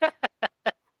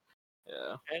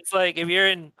 Yeah. It's like if you're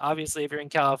in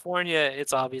California,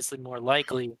 it's obviously more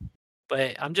likely.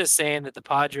 But I'm just saying that the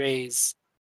Padres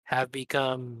have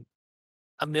become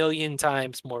a million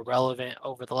times more relevant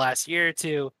over the last year or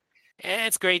two, and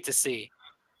it's great to see.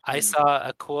 I Mm. saw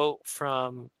a quote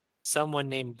from someone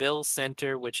named Bill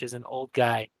Center, which is an old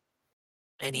guy,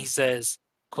 and he says,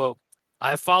 quote,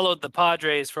 "I followed the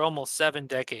Padres for almost 7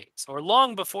 decades, or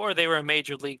long before they were a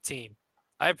major league team.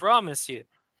 I promise you,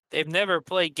 they've never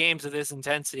played games of this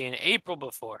intensity in April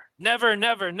before. Never,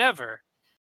 never, never."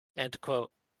 End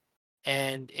quote.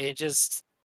 And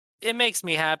it makes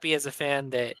me happy as a fan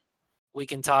that we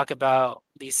can talk about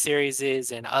these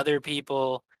series and other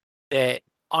people that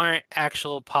aren't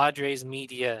actual Padres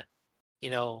media,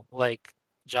 like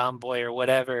John Boy or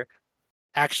whatever,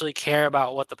 actually care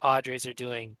about what the Padres are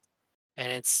doing.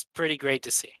 And it's pretty great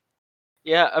to see.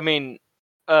 Yeah, I mean,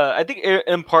 I think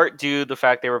in part due to the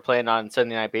fact they were playing on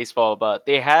Sunday Night Baseball, but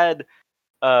they had,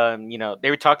 they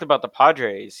were talked about the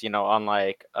Padres, on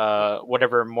like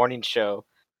whatever morning show,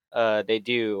 they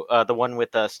do, the one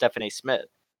with Stephen A. Smith,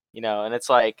 and it's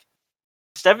like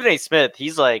Stephen A. Smith,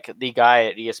 he's like the guy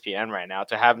at ESPN right now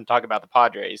to have him talk about the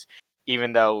Padres,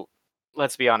 even though,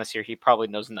 let's be honest here, he probably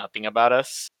knows nothing about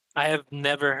us. I have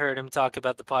never heard him talk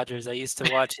about the Padres. I used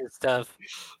to watch his stuff,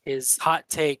 his hot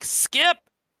take skip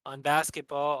on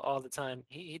basketball all the time.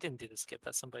 He didn't do the skip.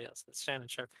 That's somebody else. That's Shannon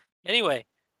Sharp. Anyway,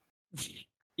 but he,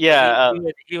 Yeah, he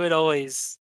would he would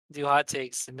always do hot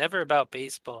takes and never about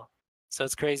baseball. So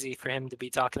it's crazy for him to be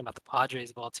talking about the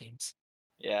Padres of all teams.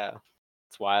 yeah,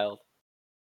 it's wild.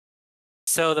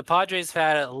 So the Padres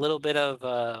have had a little bit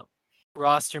of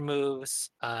roster moves.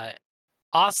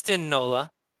 Austin Nola.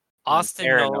 Austin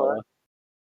Aaron Nola.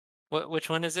 Nola. Which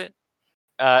one is it?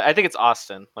 I think it's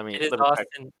Austin. Let It me is let me check.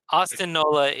 Austin. Austin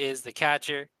Nola is the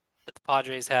catcher that the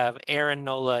Padres have. Aaron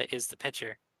Nola is the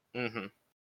pitcher. Mm-hmm.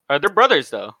 They're brothers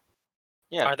though.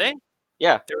 Yeah, Are they?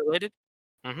 yeah. They're related?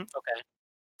 Mm-hmm. Okay.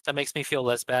 That makes me feel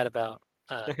less bad about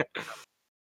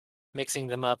mixing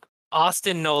them up.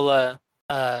 Austin Nola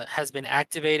has been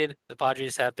activated. The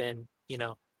Padres have been,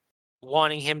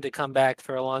 wanting him to come back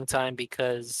for a long time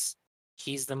because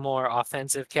He's the more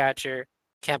offensive catcher.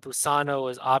 Campusano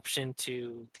was optioned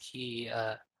to the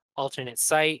alternate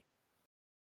site.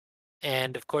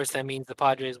 And of course, that means the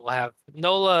Padres will have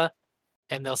Nola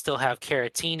and they'll still have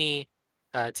Caratini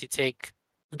to take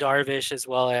Darvish as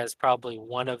well as probably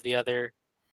one of the other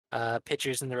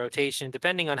pitchers in the rotation,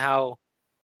 depending on how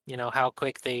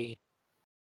quick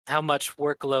how much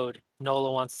workload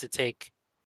Nola wants to take.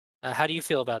 How do you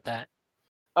feel about that?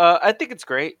 I think it's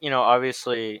great.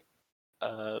 Obviously,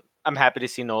 I'm happy to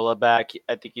see Nola back.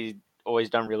 I think he's always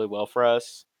done really well for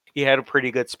us. He had a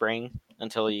pretty good spring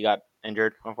until he got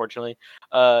injured, unfortunately.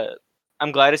 Uh,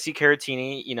 I'm glad to see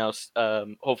Caratini.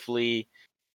 Hopefully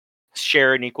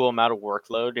share an equal amount of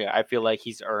workload. Yeah, I feel like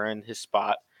he's earned his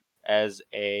spot as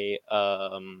a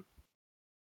how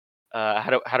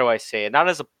do I say it? Not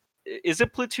as a is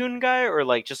it platoon guy or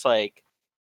like just like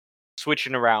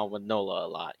switching around with Nola a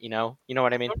lot. You know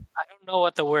what I mean? I don't know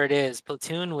what the word is.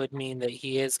 Platoon would mean that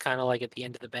he is kind of like at the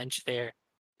end of the bench there.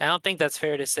 I don't think that's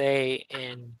fair to say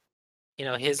in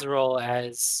his role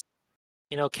as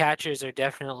catchers are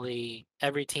definitely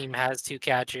every team has two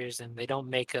catchers and they don't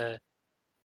make their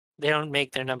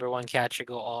number one catcher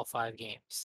go all 5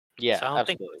 games. Yeah, So I don't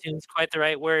think absolutely. platoon's quite the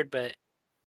right word, but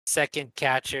second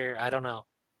catcher, I don't know.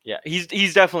 Yeah,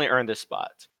 he's definitely earned this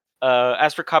spot.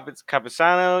 As for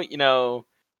Capasano,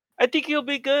 I think he'll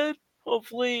be good,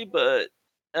 hopefully, but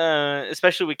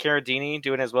especially with Carradini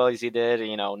doing as well as he did,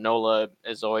 Nola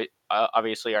is always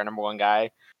obviously our number one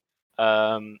guy.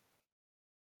 Um,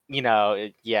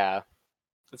 yeah,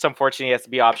 it's unfortunate he has to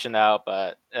be optioned out,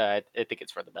 but I think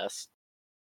it's for the best.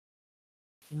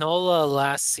 Nola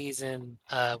last season,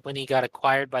 when he got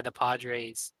acquired by the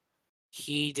Padres,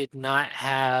 he did not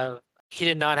have he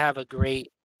did not have a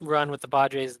great run with the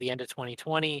Padres at the end of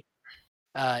 2020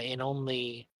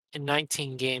 in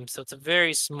 19 games. So it's a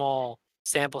very small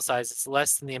sample size. It's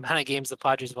less than the amount of games the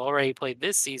Padres have already played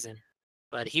this season.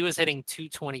 But he was hitting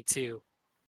 222.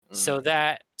 Mm. So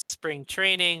that spring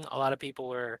training, a lot of people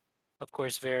were, of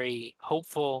course, very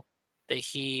hopeful that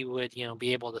he would,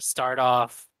 be able to start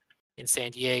off in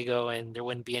San Diego and there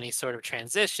wouldn't be any sort of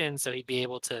transition. So he'd be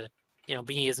able to,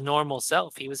 be his normal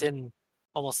self. He was in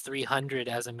almost 300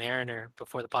 as a Mariner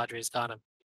before the Padres got him.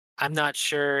 I'm not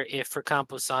sure if for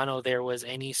Camposano there was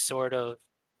any sort of,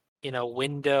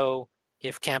 window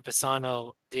if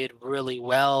Camposano did really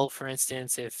well, for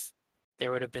instance, if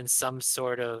there would have been some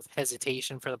sort of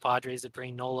hesitation for the Padres to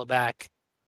bring Nola back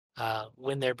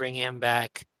when they're bringing him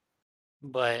back.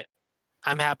 But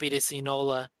I'm happy to see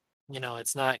Nola.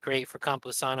 It's not great for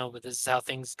Camposano, but this is how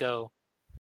things go.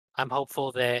 I'm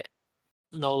hopeful that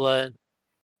Nola,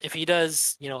 if he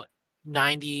does,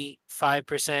 95%,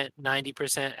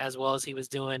 90% as well as he was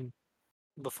doing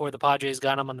before the Padres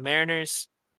got him on the Mariners,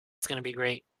 it's going to be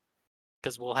great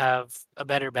because we'll have a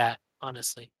better bat,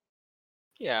 honestly.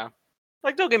 Yeah,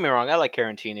 like don't get me wrong, I like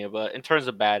Carantini, but in terms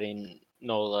of batting,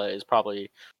 Nola is probably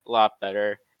a lot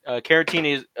better.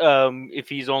 Carantini is if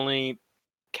he's only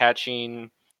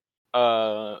catching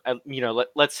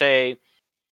let's say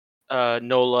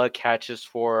Nola catches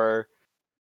for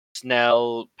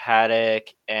Snell, Paddock,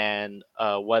 and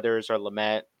Weathers or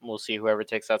Lamette. We'll see whoever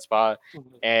takes that spot.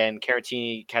 Mhm. And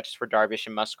Caratini catches for Darvish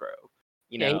and Musgrove.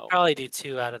 You Yeah, he'd know, probably do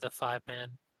 2 out of the 5,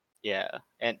 man. yeah,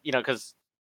 and because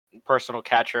personal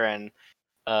catcher, and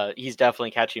he's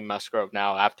definitely catching Musgrove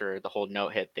now after the whole no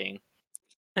hit thing.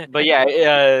 But yeah,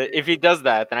 if he does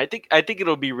that, then I think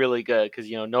it'll be really good because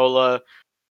Nola,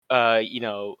 uh, you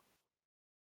know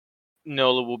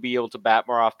Nola will be able to bat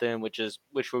more often, which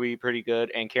will be pretty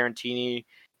good. And Carantini,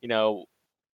 you know,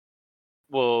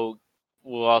 will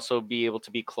will also be able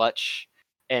to be clutch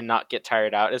and not get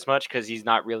tired out as much because he's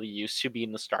not really used to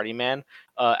being the starting man.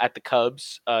 At the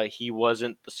Cubs, he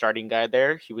wasn't the starting guy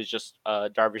there. He was just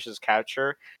Darvish's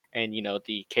catcher and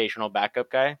the occasional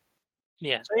backup guy.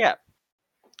 Yeah. So yeah,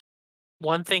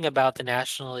 One thing about the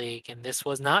National League, and this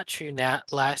was not true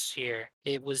last year,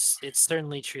 it's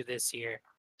certainly true this year,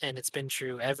 and it's been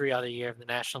true every other year of the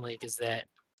National League, is that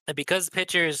because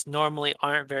pitchers normally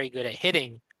aren't very good at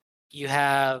hitting, you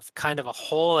have kind of a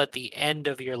hole at the end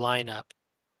of your lineup.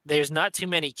 There's not too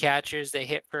many catchers that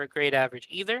hit for a great average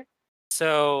either.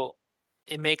 So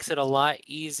it makes it a lot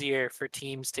easier for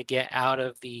teams to get out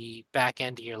of the back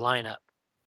end of your lineup.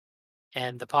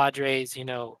 And the Padres,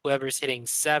 whoever's hitting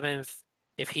seventh,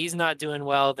 if he's not doing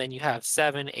well, then you have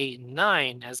 7, 8, and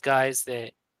 9 as guys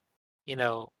that,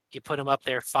 you put them up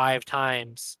there 5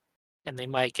 times and they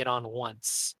might get on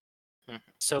once. Mhm.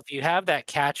 So if you have that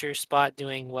catcher spot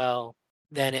doing well,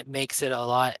 then it makes it a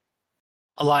lot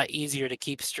easier to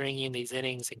keep stringing these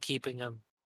innings and keeping them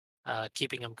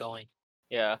going.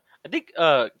 Yeah. I think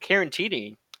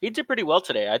Carantini. He did pretty well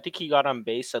today. I think he got on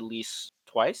base at least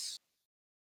twice.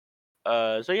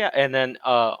 So yeah, and then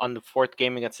on the fourth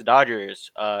game against the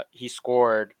Dodgers, he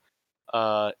scored.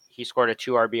 He scored a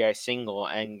 2 RBI single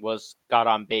and was got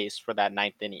on base for that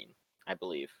ninth inning, I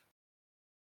believe.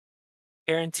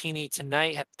 Garantini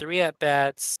tonight had 3 at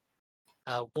bats,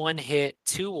 1 hit,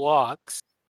 2 walks.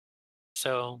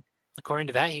 So according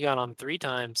to that, he got on 3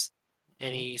 times,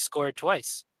 and he scored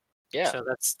twice. Yeah, So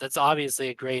that's obviously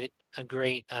a great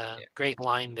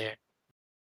line there.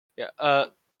 yeah.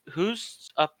 Who's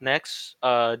up next?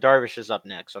 Darvish is up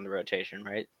next on the rotation,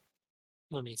 right?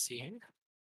 Let me see here.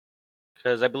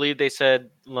 Because I believe they said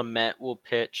Lamette will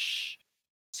pitch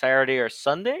Saturday or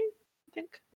Sunday. I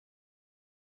think.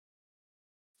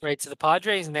 Right, so the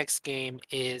Padres' next game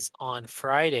is on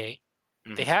Friday.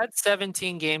 They Mhm. had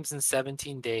 17 games in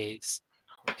 17 days,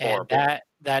 and Horrible.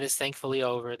 that is thankfully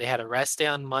over. They had a rest day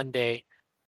on Monday.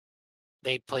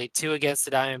 They played 2 against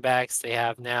the Diamondbacks. They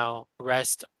have now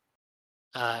rest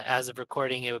as of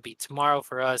recording. It would be tomorrow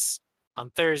for us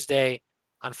on Thursday.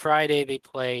 On Friday, they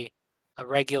play a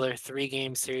regular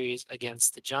 3-game series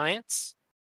against the Giants,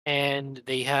 and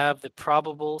they have the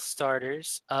probable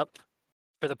starters up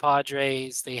for the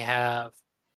Padres. They have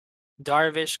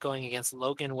Darvish going against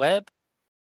Logan Webb.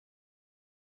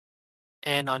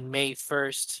 And on May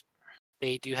 1st,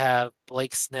 they do have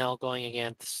Blake Snell going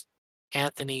against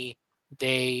Anthony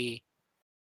De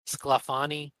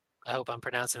Sclafani. I hope I'm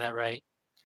pronouncing that right.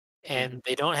 Mhm. And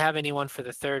they don't have anyone for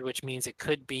the third, which means it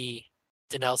could be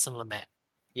Dinelson Lamet.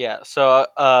 Yeah. So,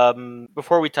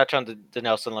 before we touch on the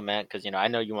Nelson Lament, because I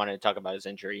know you wanted to talk about his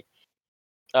injury.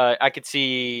 I could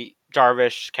see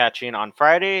Jarvish catching on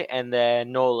Friday, and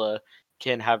then Nola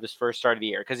can have his first start of the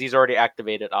year because he's already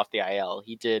activated off the IL.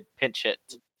 He did pinch hit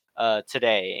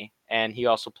today, and he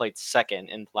also played second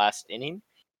in the last inning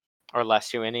or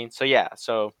last 2 innings. So yeah,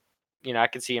 I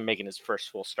could see him making his first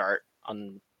full start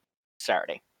on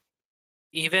Saturday.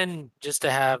 Even just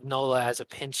to have Nola as a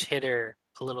pinch hitter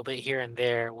a little bit here and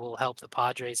there will help the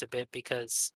Padres a bit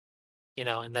because, in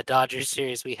the Dodgers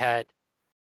series we had,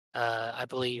 I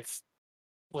believe,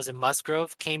 was it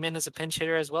Musgrove came in as a pinch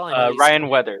hitter as well? I know he's Ryan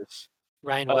Weathers.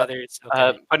 Ryan Uh, Weathers.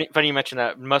 Okay. funny you mentioned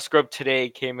that. Musgrove today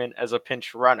came in as a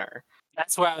pinch runner.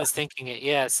 That's where I was thinking it.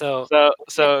 Yeah. So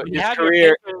So when you his have your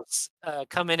career pitchers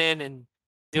coming in and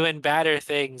doing batter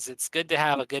things, it's good to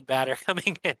have a good batter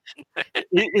coming in.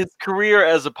 his career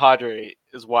as a Padre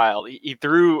is wild. He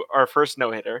threw our first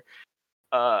no hitter.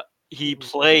 He Mhm,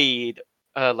 played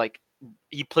like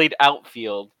he played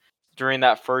outfield during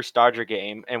that first Dodger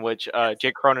game in which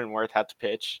Jake Cronenworth had to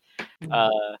pitch. mhm.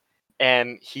 Uh,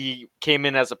 and he came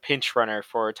in as a pinch runner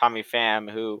for Tommy Pham,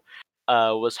 who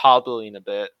was hobbling a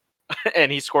bit,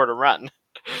 and he scored a run.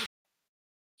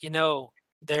 You know,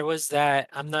 there was that.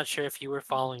 I'm not sure if you were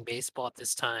following baseball at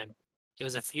this time. It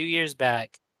was a few years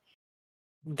back.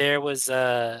 There was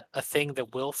a thing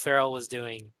that Will Ferrell was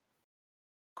doing.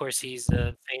 Of course, he's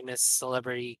a famous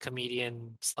celebrity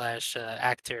comedian slash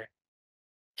actor,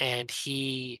 and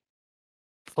he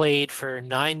played for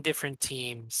 9 different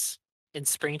teams in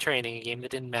spring training, a game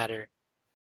that didn't matter.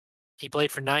 He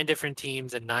played for 9 different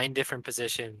teams and 9 different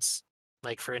positions,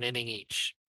 like for an inning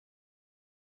each.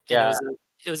 And Yeah.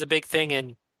 it was a big thing,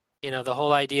 and the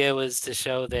whole idea was to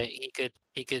show that he could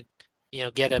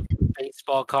get a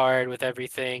baseball card with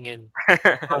everything and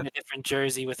on a different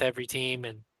jersey with every team,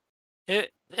 and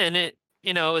it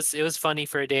was funny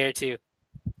for a day or two.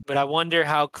 But I wonder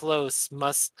how close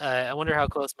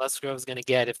Musgrove's going to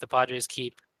get if the Padres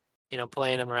keep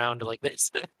playing him around like this.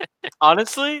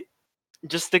 Honestly,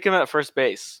 just stick him at first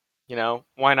base.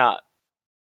 Why not?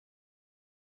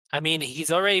 I mean,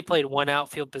 he's already played one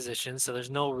outfield position, so there's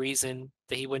no reason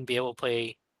that he wouldn't be able to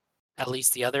play at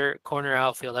least the other corner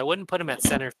outfield. I wouldn't put him at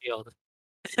center field.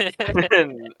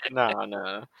 No,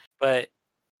 no. But,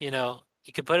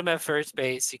 you could put him at first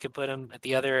base, you could put him at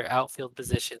the other outfield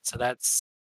position. So that's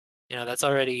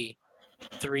already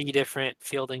 3 different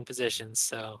fielding positions.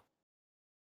 So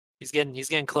he's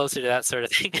getting closer to that sort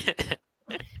of thing.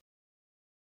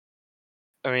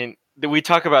 I mean, we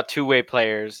talk about two-way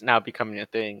players now becoming a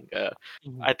thing.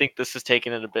 Mhm. I think this is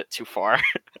taking it a bit too far.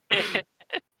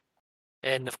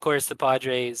 And of course, the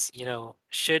Padres,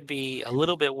 should be a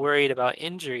little bit worried about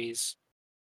injuries.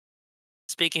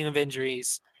 Speaking of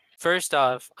injuries, first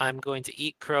off, I'm going to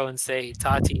eat crow and say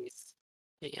Tatis,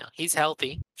 he's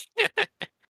healthy.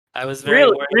 I was very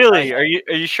Really, worried about really? him.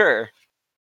 Are you sure?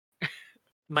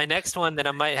 My next one that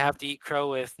I might have to eat crow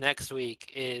with next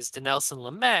week is Dinelson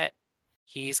Lamet.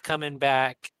 He's coming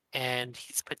back and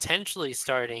he's potentially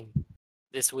starting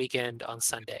this weekend on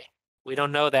Sunday. We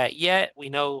don't know that yet. We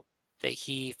know that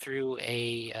he threw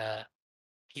a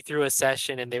he threw a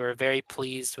session and they were very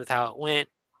pleased with how it went.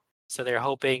 So they're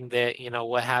hoping that,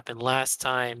 what happened last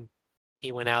time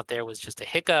he went out there was just a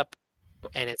hiccup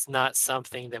and it's not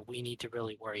something that we need to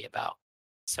really worry about.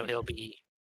 So he'll be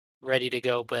ready to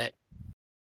go. But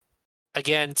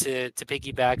again, to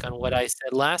piggyback on what I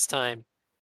said last time,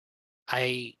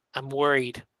 I'm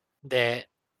worried that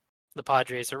the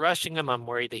Padres are rushing him. I'm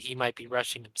worried that he might be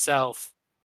rushing himself.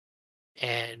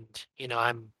 And,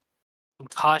 I'm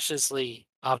cautiously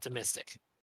optimistic.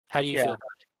 How do you feel Yeah. about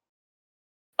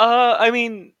I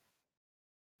mean,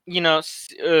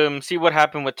 see what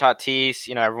happened with Tatis.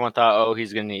 Everyone thought, oh,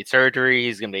 he's gonna need surgery.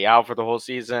 He's gonna be out for the whole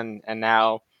season, and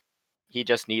now he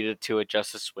just needed to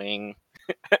adjust his swing.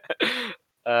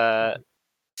 uh, it?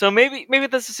 so maybe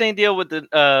that's the same deal with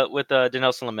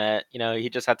Dinelson Lamet. He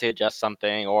just had to adjust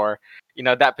something, or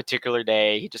that particular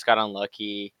day he just got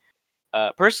unlucky.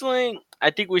 Personally, I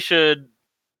think we should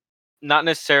not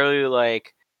necessarily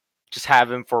like just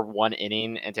have him for one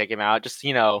inning and take him out. Just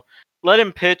let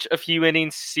him pitch a few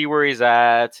innings, see where he's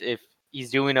at. If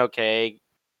he's doing okay,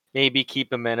 maybe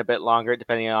keep him in a bit longer,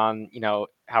 depending on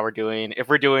how we're doing. If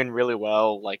we're doing really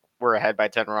well, like we're ahead by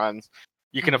 10 runs,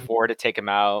 you can Mhm. afford to take him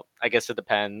out. I guess it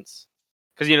depends.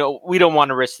 Because we don't want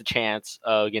to risk the chance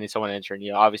of getting someone injured.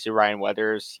 Obviously Ryan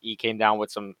Weathers, he came down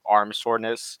with some arm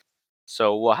soreness,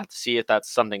 so we'll have to see if that's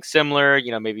something similar.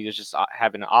 Maybe he's just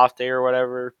having an off day or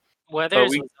whatever. But Weathers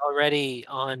we was already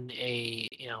on a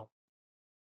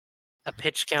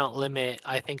pitch count limit.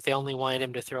 I think they only wanted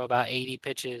him to throw about 80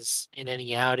 pitches in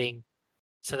any outing.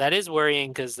 So that is worrying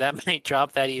because that might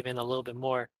drop that even a little bit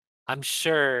more. I'm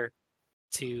sure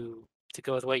to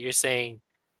go with what you're saying,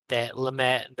 that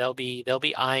Lamet they'll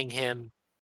be eyeing him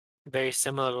very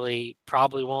similarly.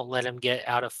 Probably won't let him get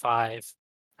out of 5.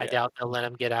 I yeah doubt they'll let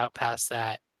him get out past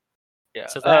that. yeah.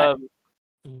 So that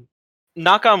mm,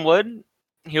 Knock on wood,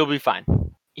 he'll be fine.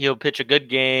 He'll pitch a good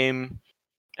game.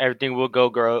 Everything will go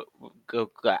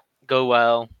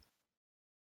well.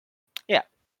 Yeah,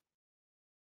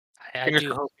 I fingers do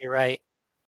hope crossed. you're right.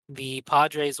 The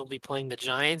Padres will be playing the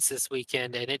Giants this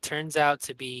weekend, and it turns out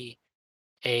to be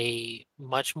a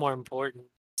much more important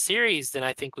series than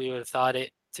I think we would have thought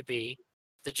it to be.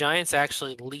 The Giants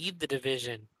actually lead the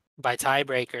division by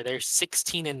tiebreaker. They're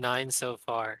 16-9 so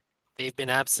far. They've been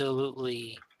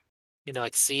absolutely,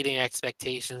 exceeding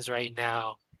expectations right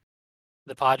now.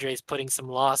 The Padres putting some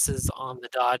losses on the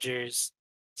Dodgers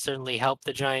certainly helped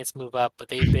the Giants move up, but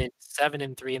they've been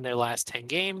 7-3 in their last 10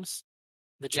 games.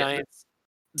 The Yeah, Giants.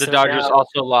 the So Dodgers now,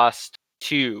 also lost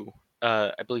two,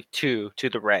 I believe two to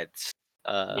the Reds,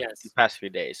 the yes, past few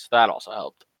days. So that also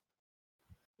helped.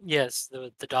 yes,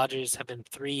 the Dodgers have been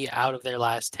 3 out of their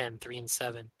last 10,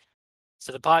 3-7.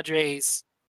 So the Padres,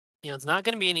 it's not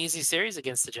going to be an easy series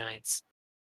against the Giants.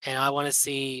 And I want to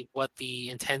see what the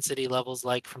intensity level's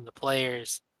like from the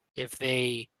players, if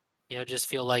they, just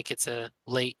feel like it's a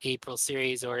late April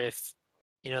series, or if,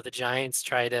 the Giants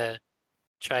try to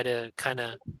kind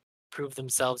of prove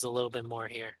themselves a little bit more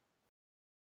here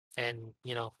and,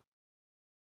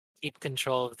 keep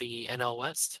control of the NL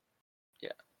West. Yeah.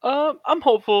 I'm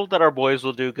hopeful that our boys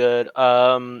will do good.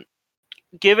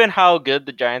 Given how good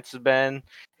the Giants have been,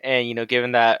 and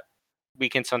given that we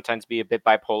can sometimes be a bit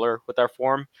bipolar with our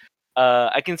form,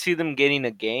 I can see them getting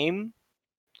a game.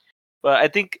 But I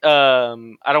think I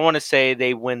don't want to say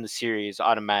they win the series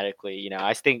automatically.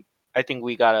 I think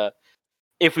we gotta,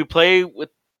 if we play with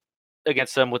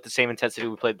against them with the same intensity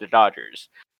we played the Dodgers,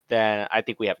 then I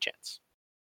think we have a chance.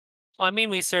 Well, I mean,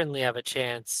 we certainly have a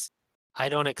chance. I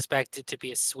don't expect it to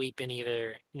be a sweep in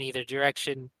either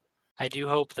direction. I do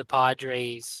hope the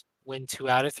Padres win 2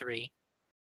 out of 3,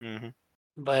 Hmm.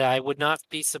 but I would not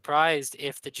be surprised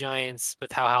if the Giants,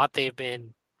 with how hot they've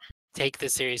been, take the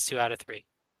series 2 out of 3.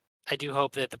 I do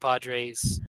hope that the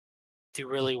Padres do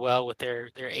really well with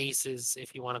their aces,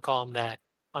 if you want to call them that,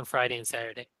 on Friday and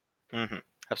Saturday. Hmm.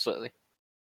 Absolutely.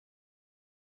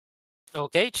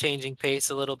 Okay, changing pace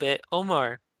a little bit.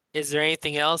 Omar, is there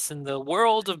anything else in the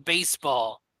world of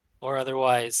baseball or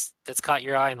otherwise that's caught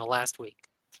your eye in the last week?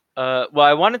 Well,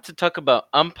 I wanted to talk about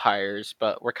umpires,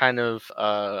 but we're kind of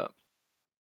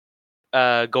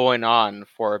going on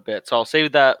for a bit, so I'll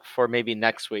save that for maybe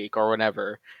next week or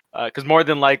whenever, because more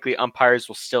than likely umpires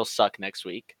will still suck next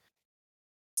week.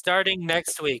 Starting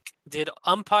next week, did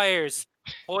umpires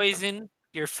poison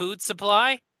your food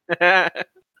supply? Yeah,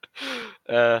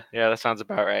 that sounds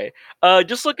about right.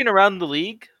 Just looking around the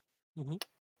league, Mhm.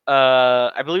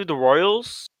 I believe the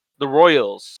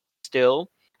Royals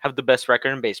still have the best record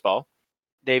in baseball.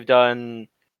 They've done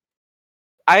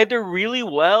either really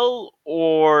well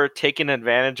or taken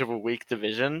advantage of a weak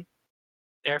division.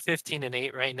 They're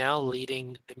 15-8 right now,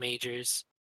 leading the majors.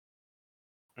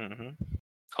 Hmm. Yeah.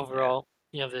 overall.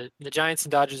 The Giants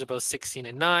and Dodgers are both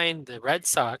 16-9. The Red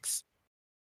Sox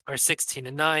are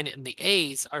 16-9, and the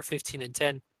A's are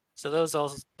 15-10. So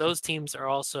those teams are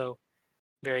also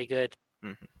very good.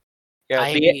 Hmm. Yeah.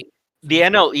 The I the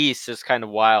Mhm. NL East is kind of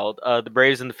wild. The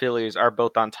Braves and the Phillies are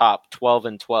both on top,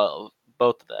 12-12,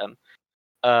 both of them.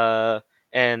 Uh,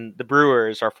 and the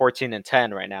Brewers are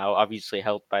 14-10 right now, obviously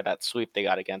helped by that sweep they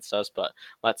got against us. But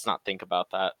let's not think about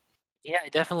that. Yeah, I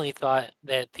definitely thought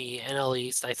that the NL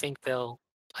East. I think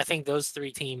those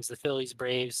three teams, the Phillies,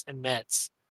 Braves, and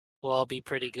Mets, will all be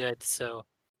pretty good. So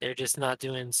they're just not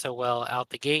doing so well out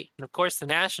the gate. And of course, the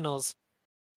Nationals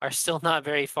are still not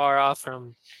very far off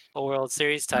from a World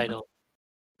Series title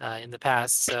in the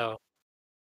past. So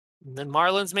the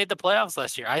Marlins made the playoffs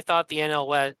last year. I thought the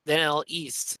the NL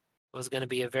East was going to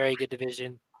be a very good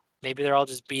division. Maybe they're all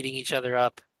just beating each other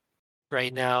up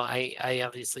right now. I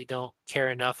obviously don't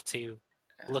care enough to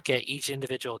look at each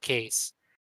individual case.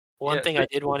 One Yeah. thing I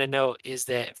did want to note is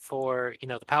that for,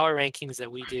 the power rankings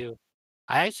that we do,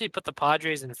 I actually put the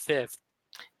Padres in fifth.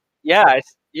 Yeah,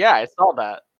 yeah, I saw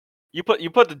that. You put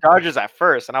the Dodgers at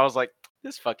first, and I was like,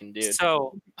 this fucking dude.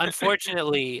 So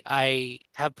unfortunately, I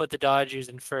have put the Dodgers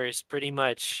in first pretty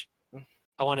much,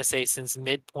 I want to say since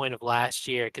midpoint of last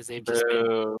year because they've just been,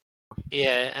 Boo.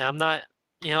 yeah, and I'm not,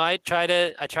 I try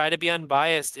to be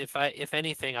unbiased. If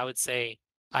anything, I would say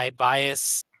I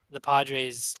bias the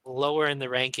Padres lower in the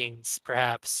rankings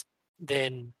perhaps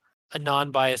than a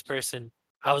non-biased person.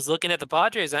 I was looking at the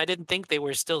Padres and I didn't think they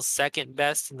were still second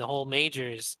best in the whole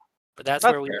majors, but that's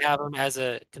That's where we fair. have them as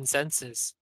a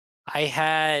consensus. I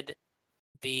had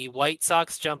the White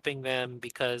Sox jumping them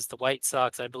because the White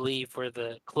Sox, I believe, were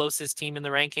the closest team in the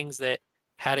rankings that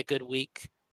had a good week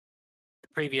the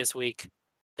previous week.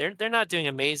 They're not doing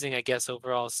amazing, I guess,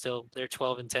 overall still. They're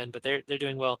 12-10, but they're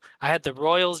doing well. I had the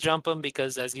Royals jump them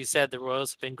because as you said, the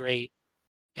Royals have been great.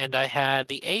 And I had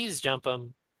the A's jump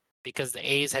them because the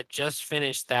A's had just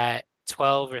finished that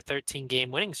 12 or 13 game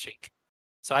winning streak.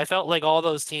 So I felt like all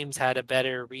those teams had a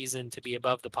better reason to be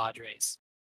above the Padres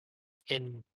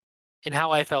in in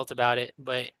how I felt about it.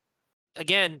 But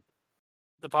again,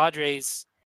 the Padres,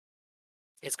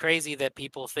 it's crazy that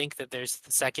people think that there's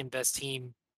the second best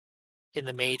team in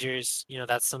the majors.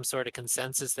 That's some sort of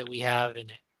consensus that we have,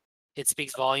 and it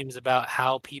speaks volumes about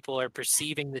how people are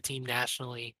perceiving the team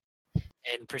nationally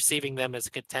and perceiving them as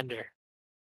a contender.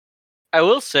 I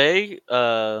will say,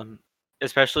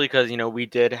 especially because we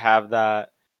did have that.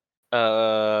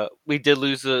 We did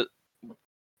lose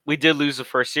the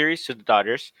first series to the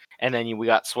Dodgers, and then we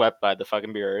got swept by the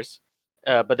fucking Brewers.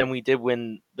 But then we did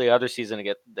win the other series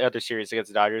against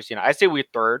the Dodgers. I say we're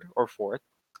third or fourth.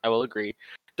 I will agree.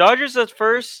 Dodgers at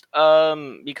first,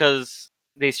 because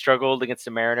they struggled against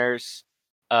the Mariners.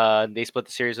 They split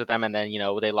the series with them, and then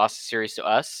they lost the series to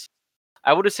us.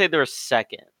 I would have said they're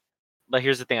second, but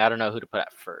here's the thing: I don't know who to put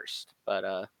at first. But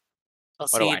Well,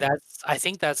 what do see, I know? I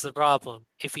think that's the problem.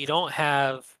 If you don't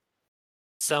have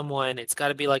someone, it's got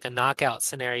to be like a knockout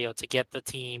scenario to get the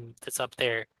team that's up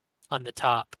there on the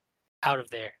top out of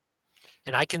there.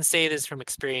 And I can say this from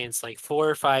experience, like 4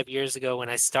 or 5 years ago when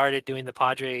I started doing the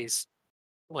Padres,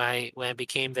 when I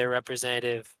became their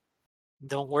representative,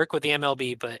 don't work with the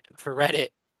MLB, but for Reddit,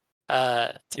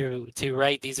 to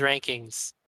write these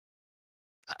rankings,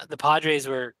 the Padres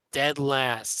were dead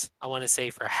last, I want to say,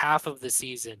 for half of the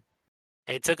season.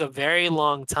 And it took a very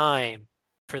long time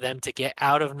for them to get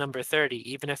out of number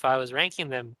 30, even if I was ranking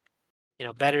them,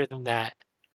 better than that,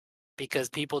 because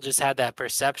people just had that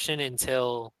perception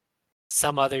until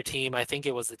some other team, I think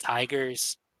it was the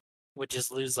Tigers, would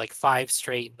just lose like five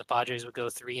straight and the Padres would go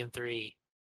 3-3.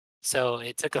 So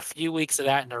it took a few weeks of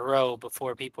that in a row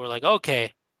before people were like,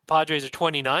 okay, Padres are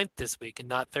 29th this week and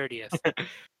not 30th.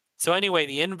 So anyway,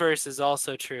 the inverse is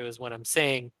also true, is what I'm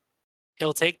saying.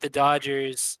 It'll take the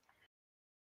Dodgers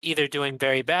either doing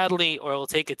very badly or it'll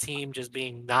take a team just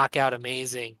being knockout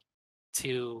amazing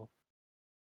to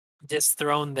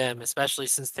dethrone them, especially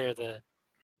since they're the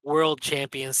world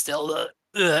champions still.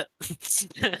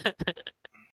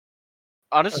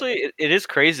 Honestly, it is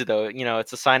crazy though.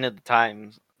 It's a sign of the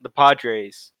times. The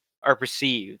Padres are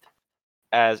perceived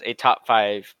as a top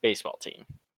five baseball team.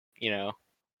 You know,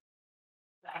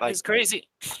 That like is crazy.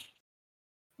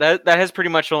 that has pretty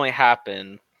much only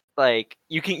happened. Like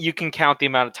you can count the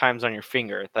amount of times on your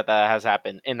finger that has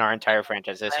happened in our entire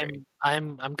franchise history.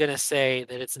 I'm gonna say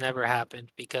that it's never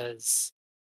happened because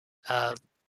uh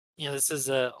this is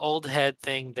a old head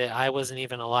thing that I wasn't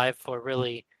even alive for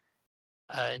really.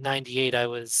 In '98 I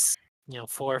was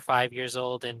 4 or 5 years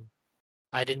old and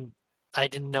I didn't I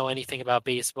didn't know anything about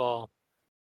baseball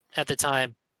at the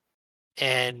time.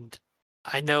 And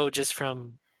I know just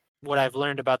from what I've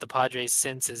learned about the Padres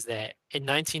since is that in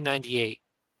 1998,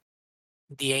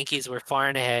 the Yankees were far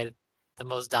and ahead, the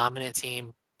most dominant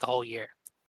team the whole year.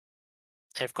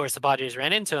 And of course, the Padres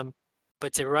ran into them,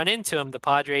 but to run into them, the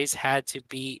Padres had to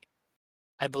beat,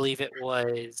 I believe it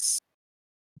was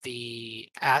the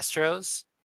Astros,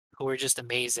 who were just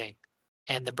amazing,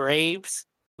 and the Braves,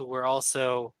 who were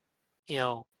also, you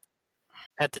know,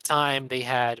 at the time they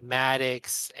had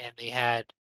Maddox and they had,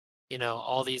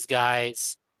 all these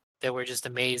guys that were just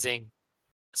amazing.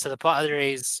 So the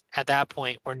Padres at that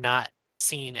point were not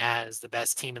seen as the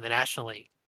best team in the National League.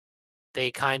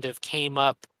 They kind of came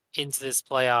up into this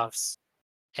playoffs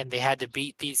and they had to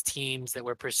beat these teams that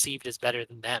were perceived as better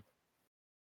than them.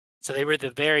 So they were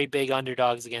the very big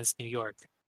underdogs against New York.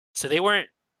 So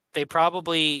they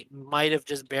probably might have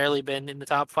just barely been in the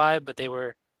top five, but they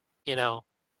were, you know,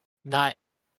 not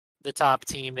the top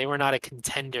team. They were not a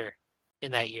contender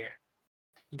in that year.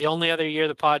 The only other year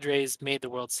the Padres made the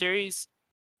World Series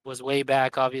was way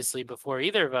back, obviously, before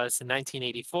either of us in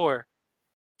 1984.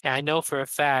 And I know for a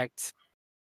fact,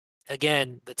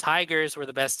 again, the Tigers were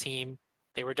the best team.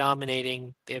 They were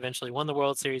dominating. They eventually won the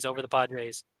World Series over the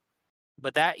Padres.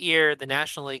 But that year, the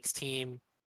National League's team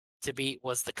to beat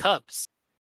was the Cubs.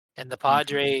 And the Mhm.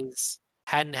 Padres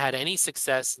hadn't had any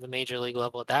success in the major league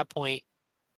level at that point,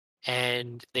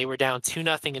 and they were down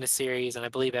 2-0 in a series, and I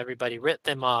believe everybody writ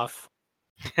them off.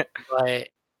 But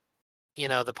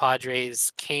the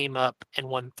Padres came up and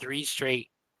won three straight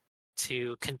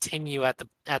to continue at the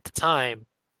time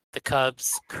the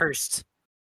Cubs' cursed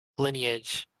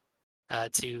lineage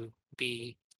to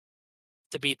be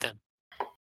to beat them.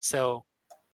 So,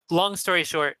 long story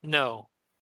short, no,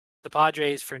 the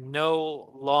Padres for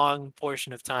no long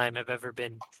portion of time have ever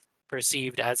been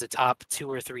perceived as a top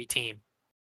two or three team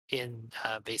in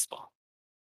baseball.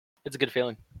 It's a good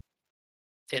feeling.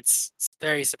 It's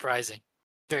very surprising,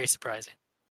 very surprising,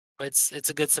 but it's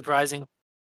a good surprising.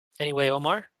 Anyway,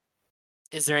 Omar,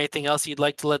 is there anything else you'd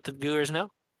like to let the viewers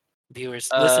know? Viewers,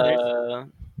 listeners. Uh,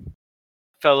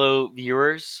 Fellow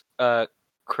viewers,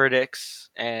 critics,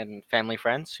 and family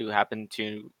friends who happen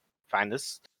to find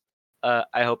this.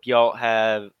 I hope y'all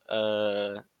have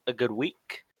a good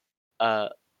week uh,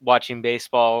 watching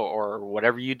baseball or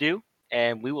whatever you do.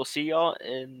 And we will see y'all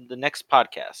in the next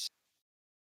podcast.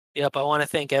 Yep, I want to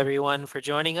thank everyone for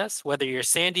joining us, whether you're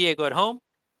San Diego at home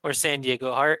or San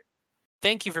Diego Heart.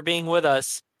 Thank you for being with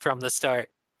us from the start.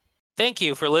 Thank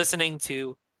you for listening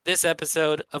to this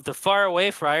episode of the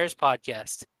Faraway Friars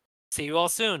podcast. See you all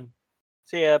soon.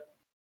 See ya.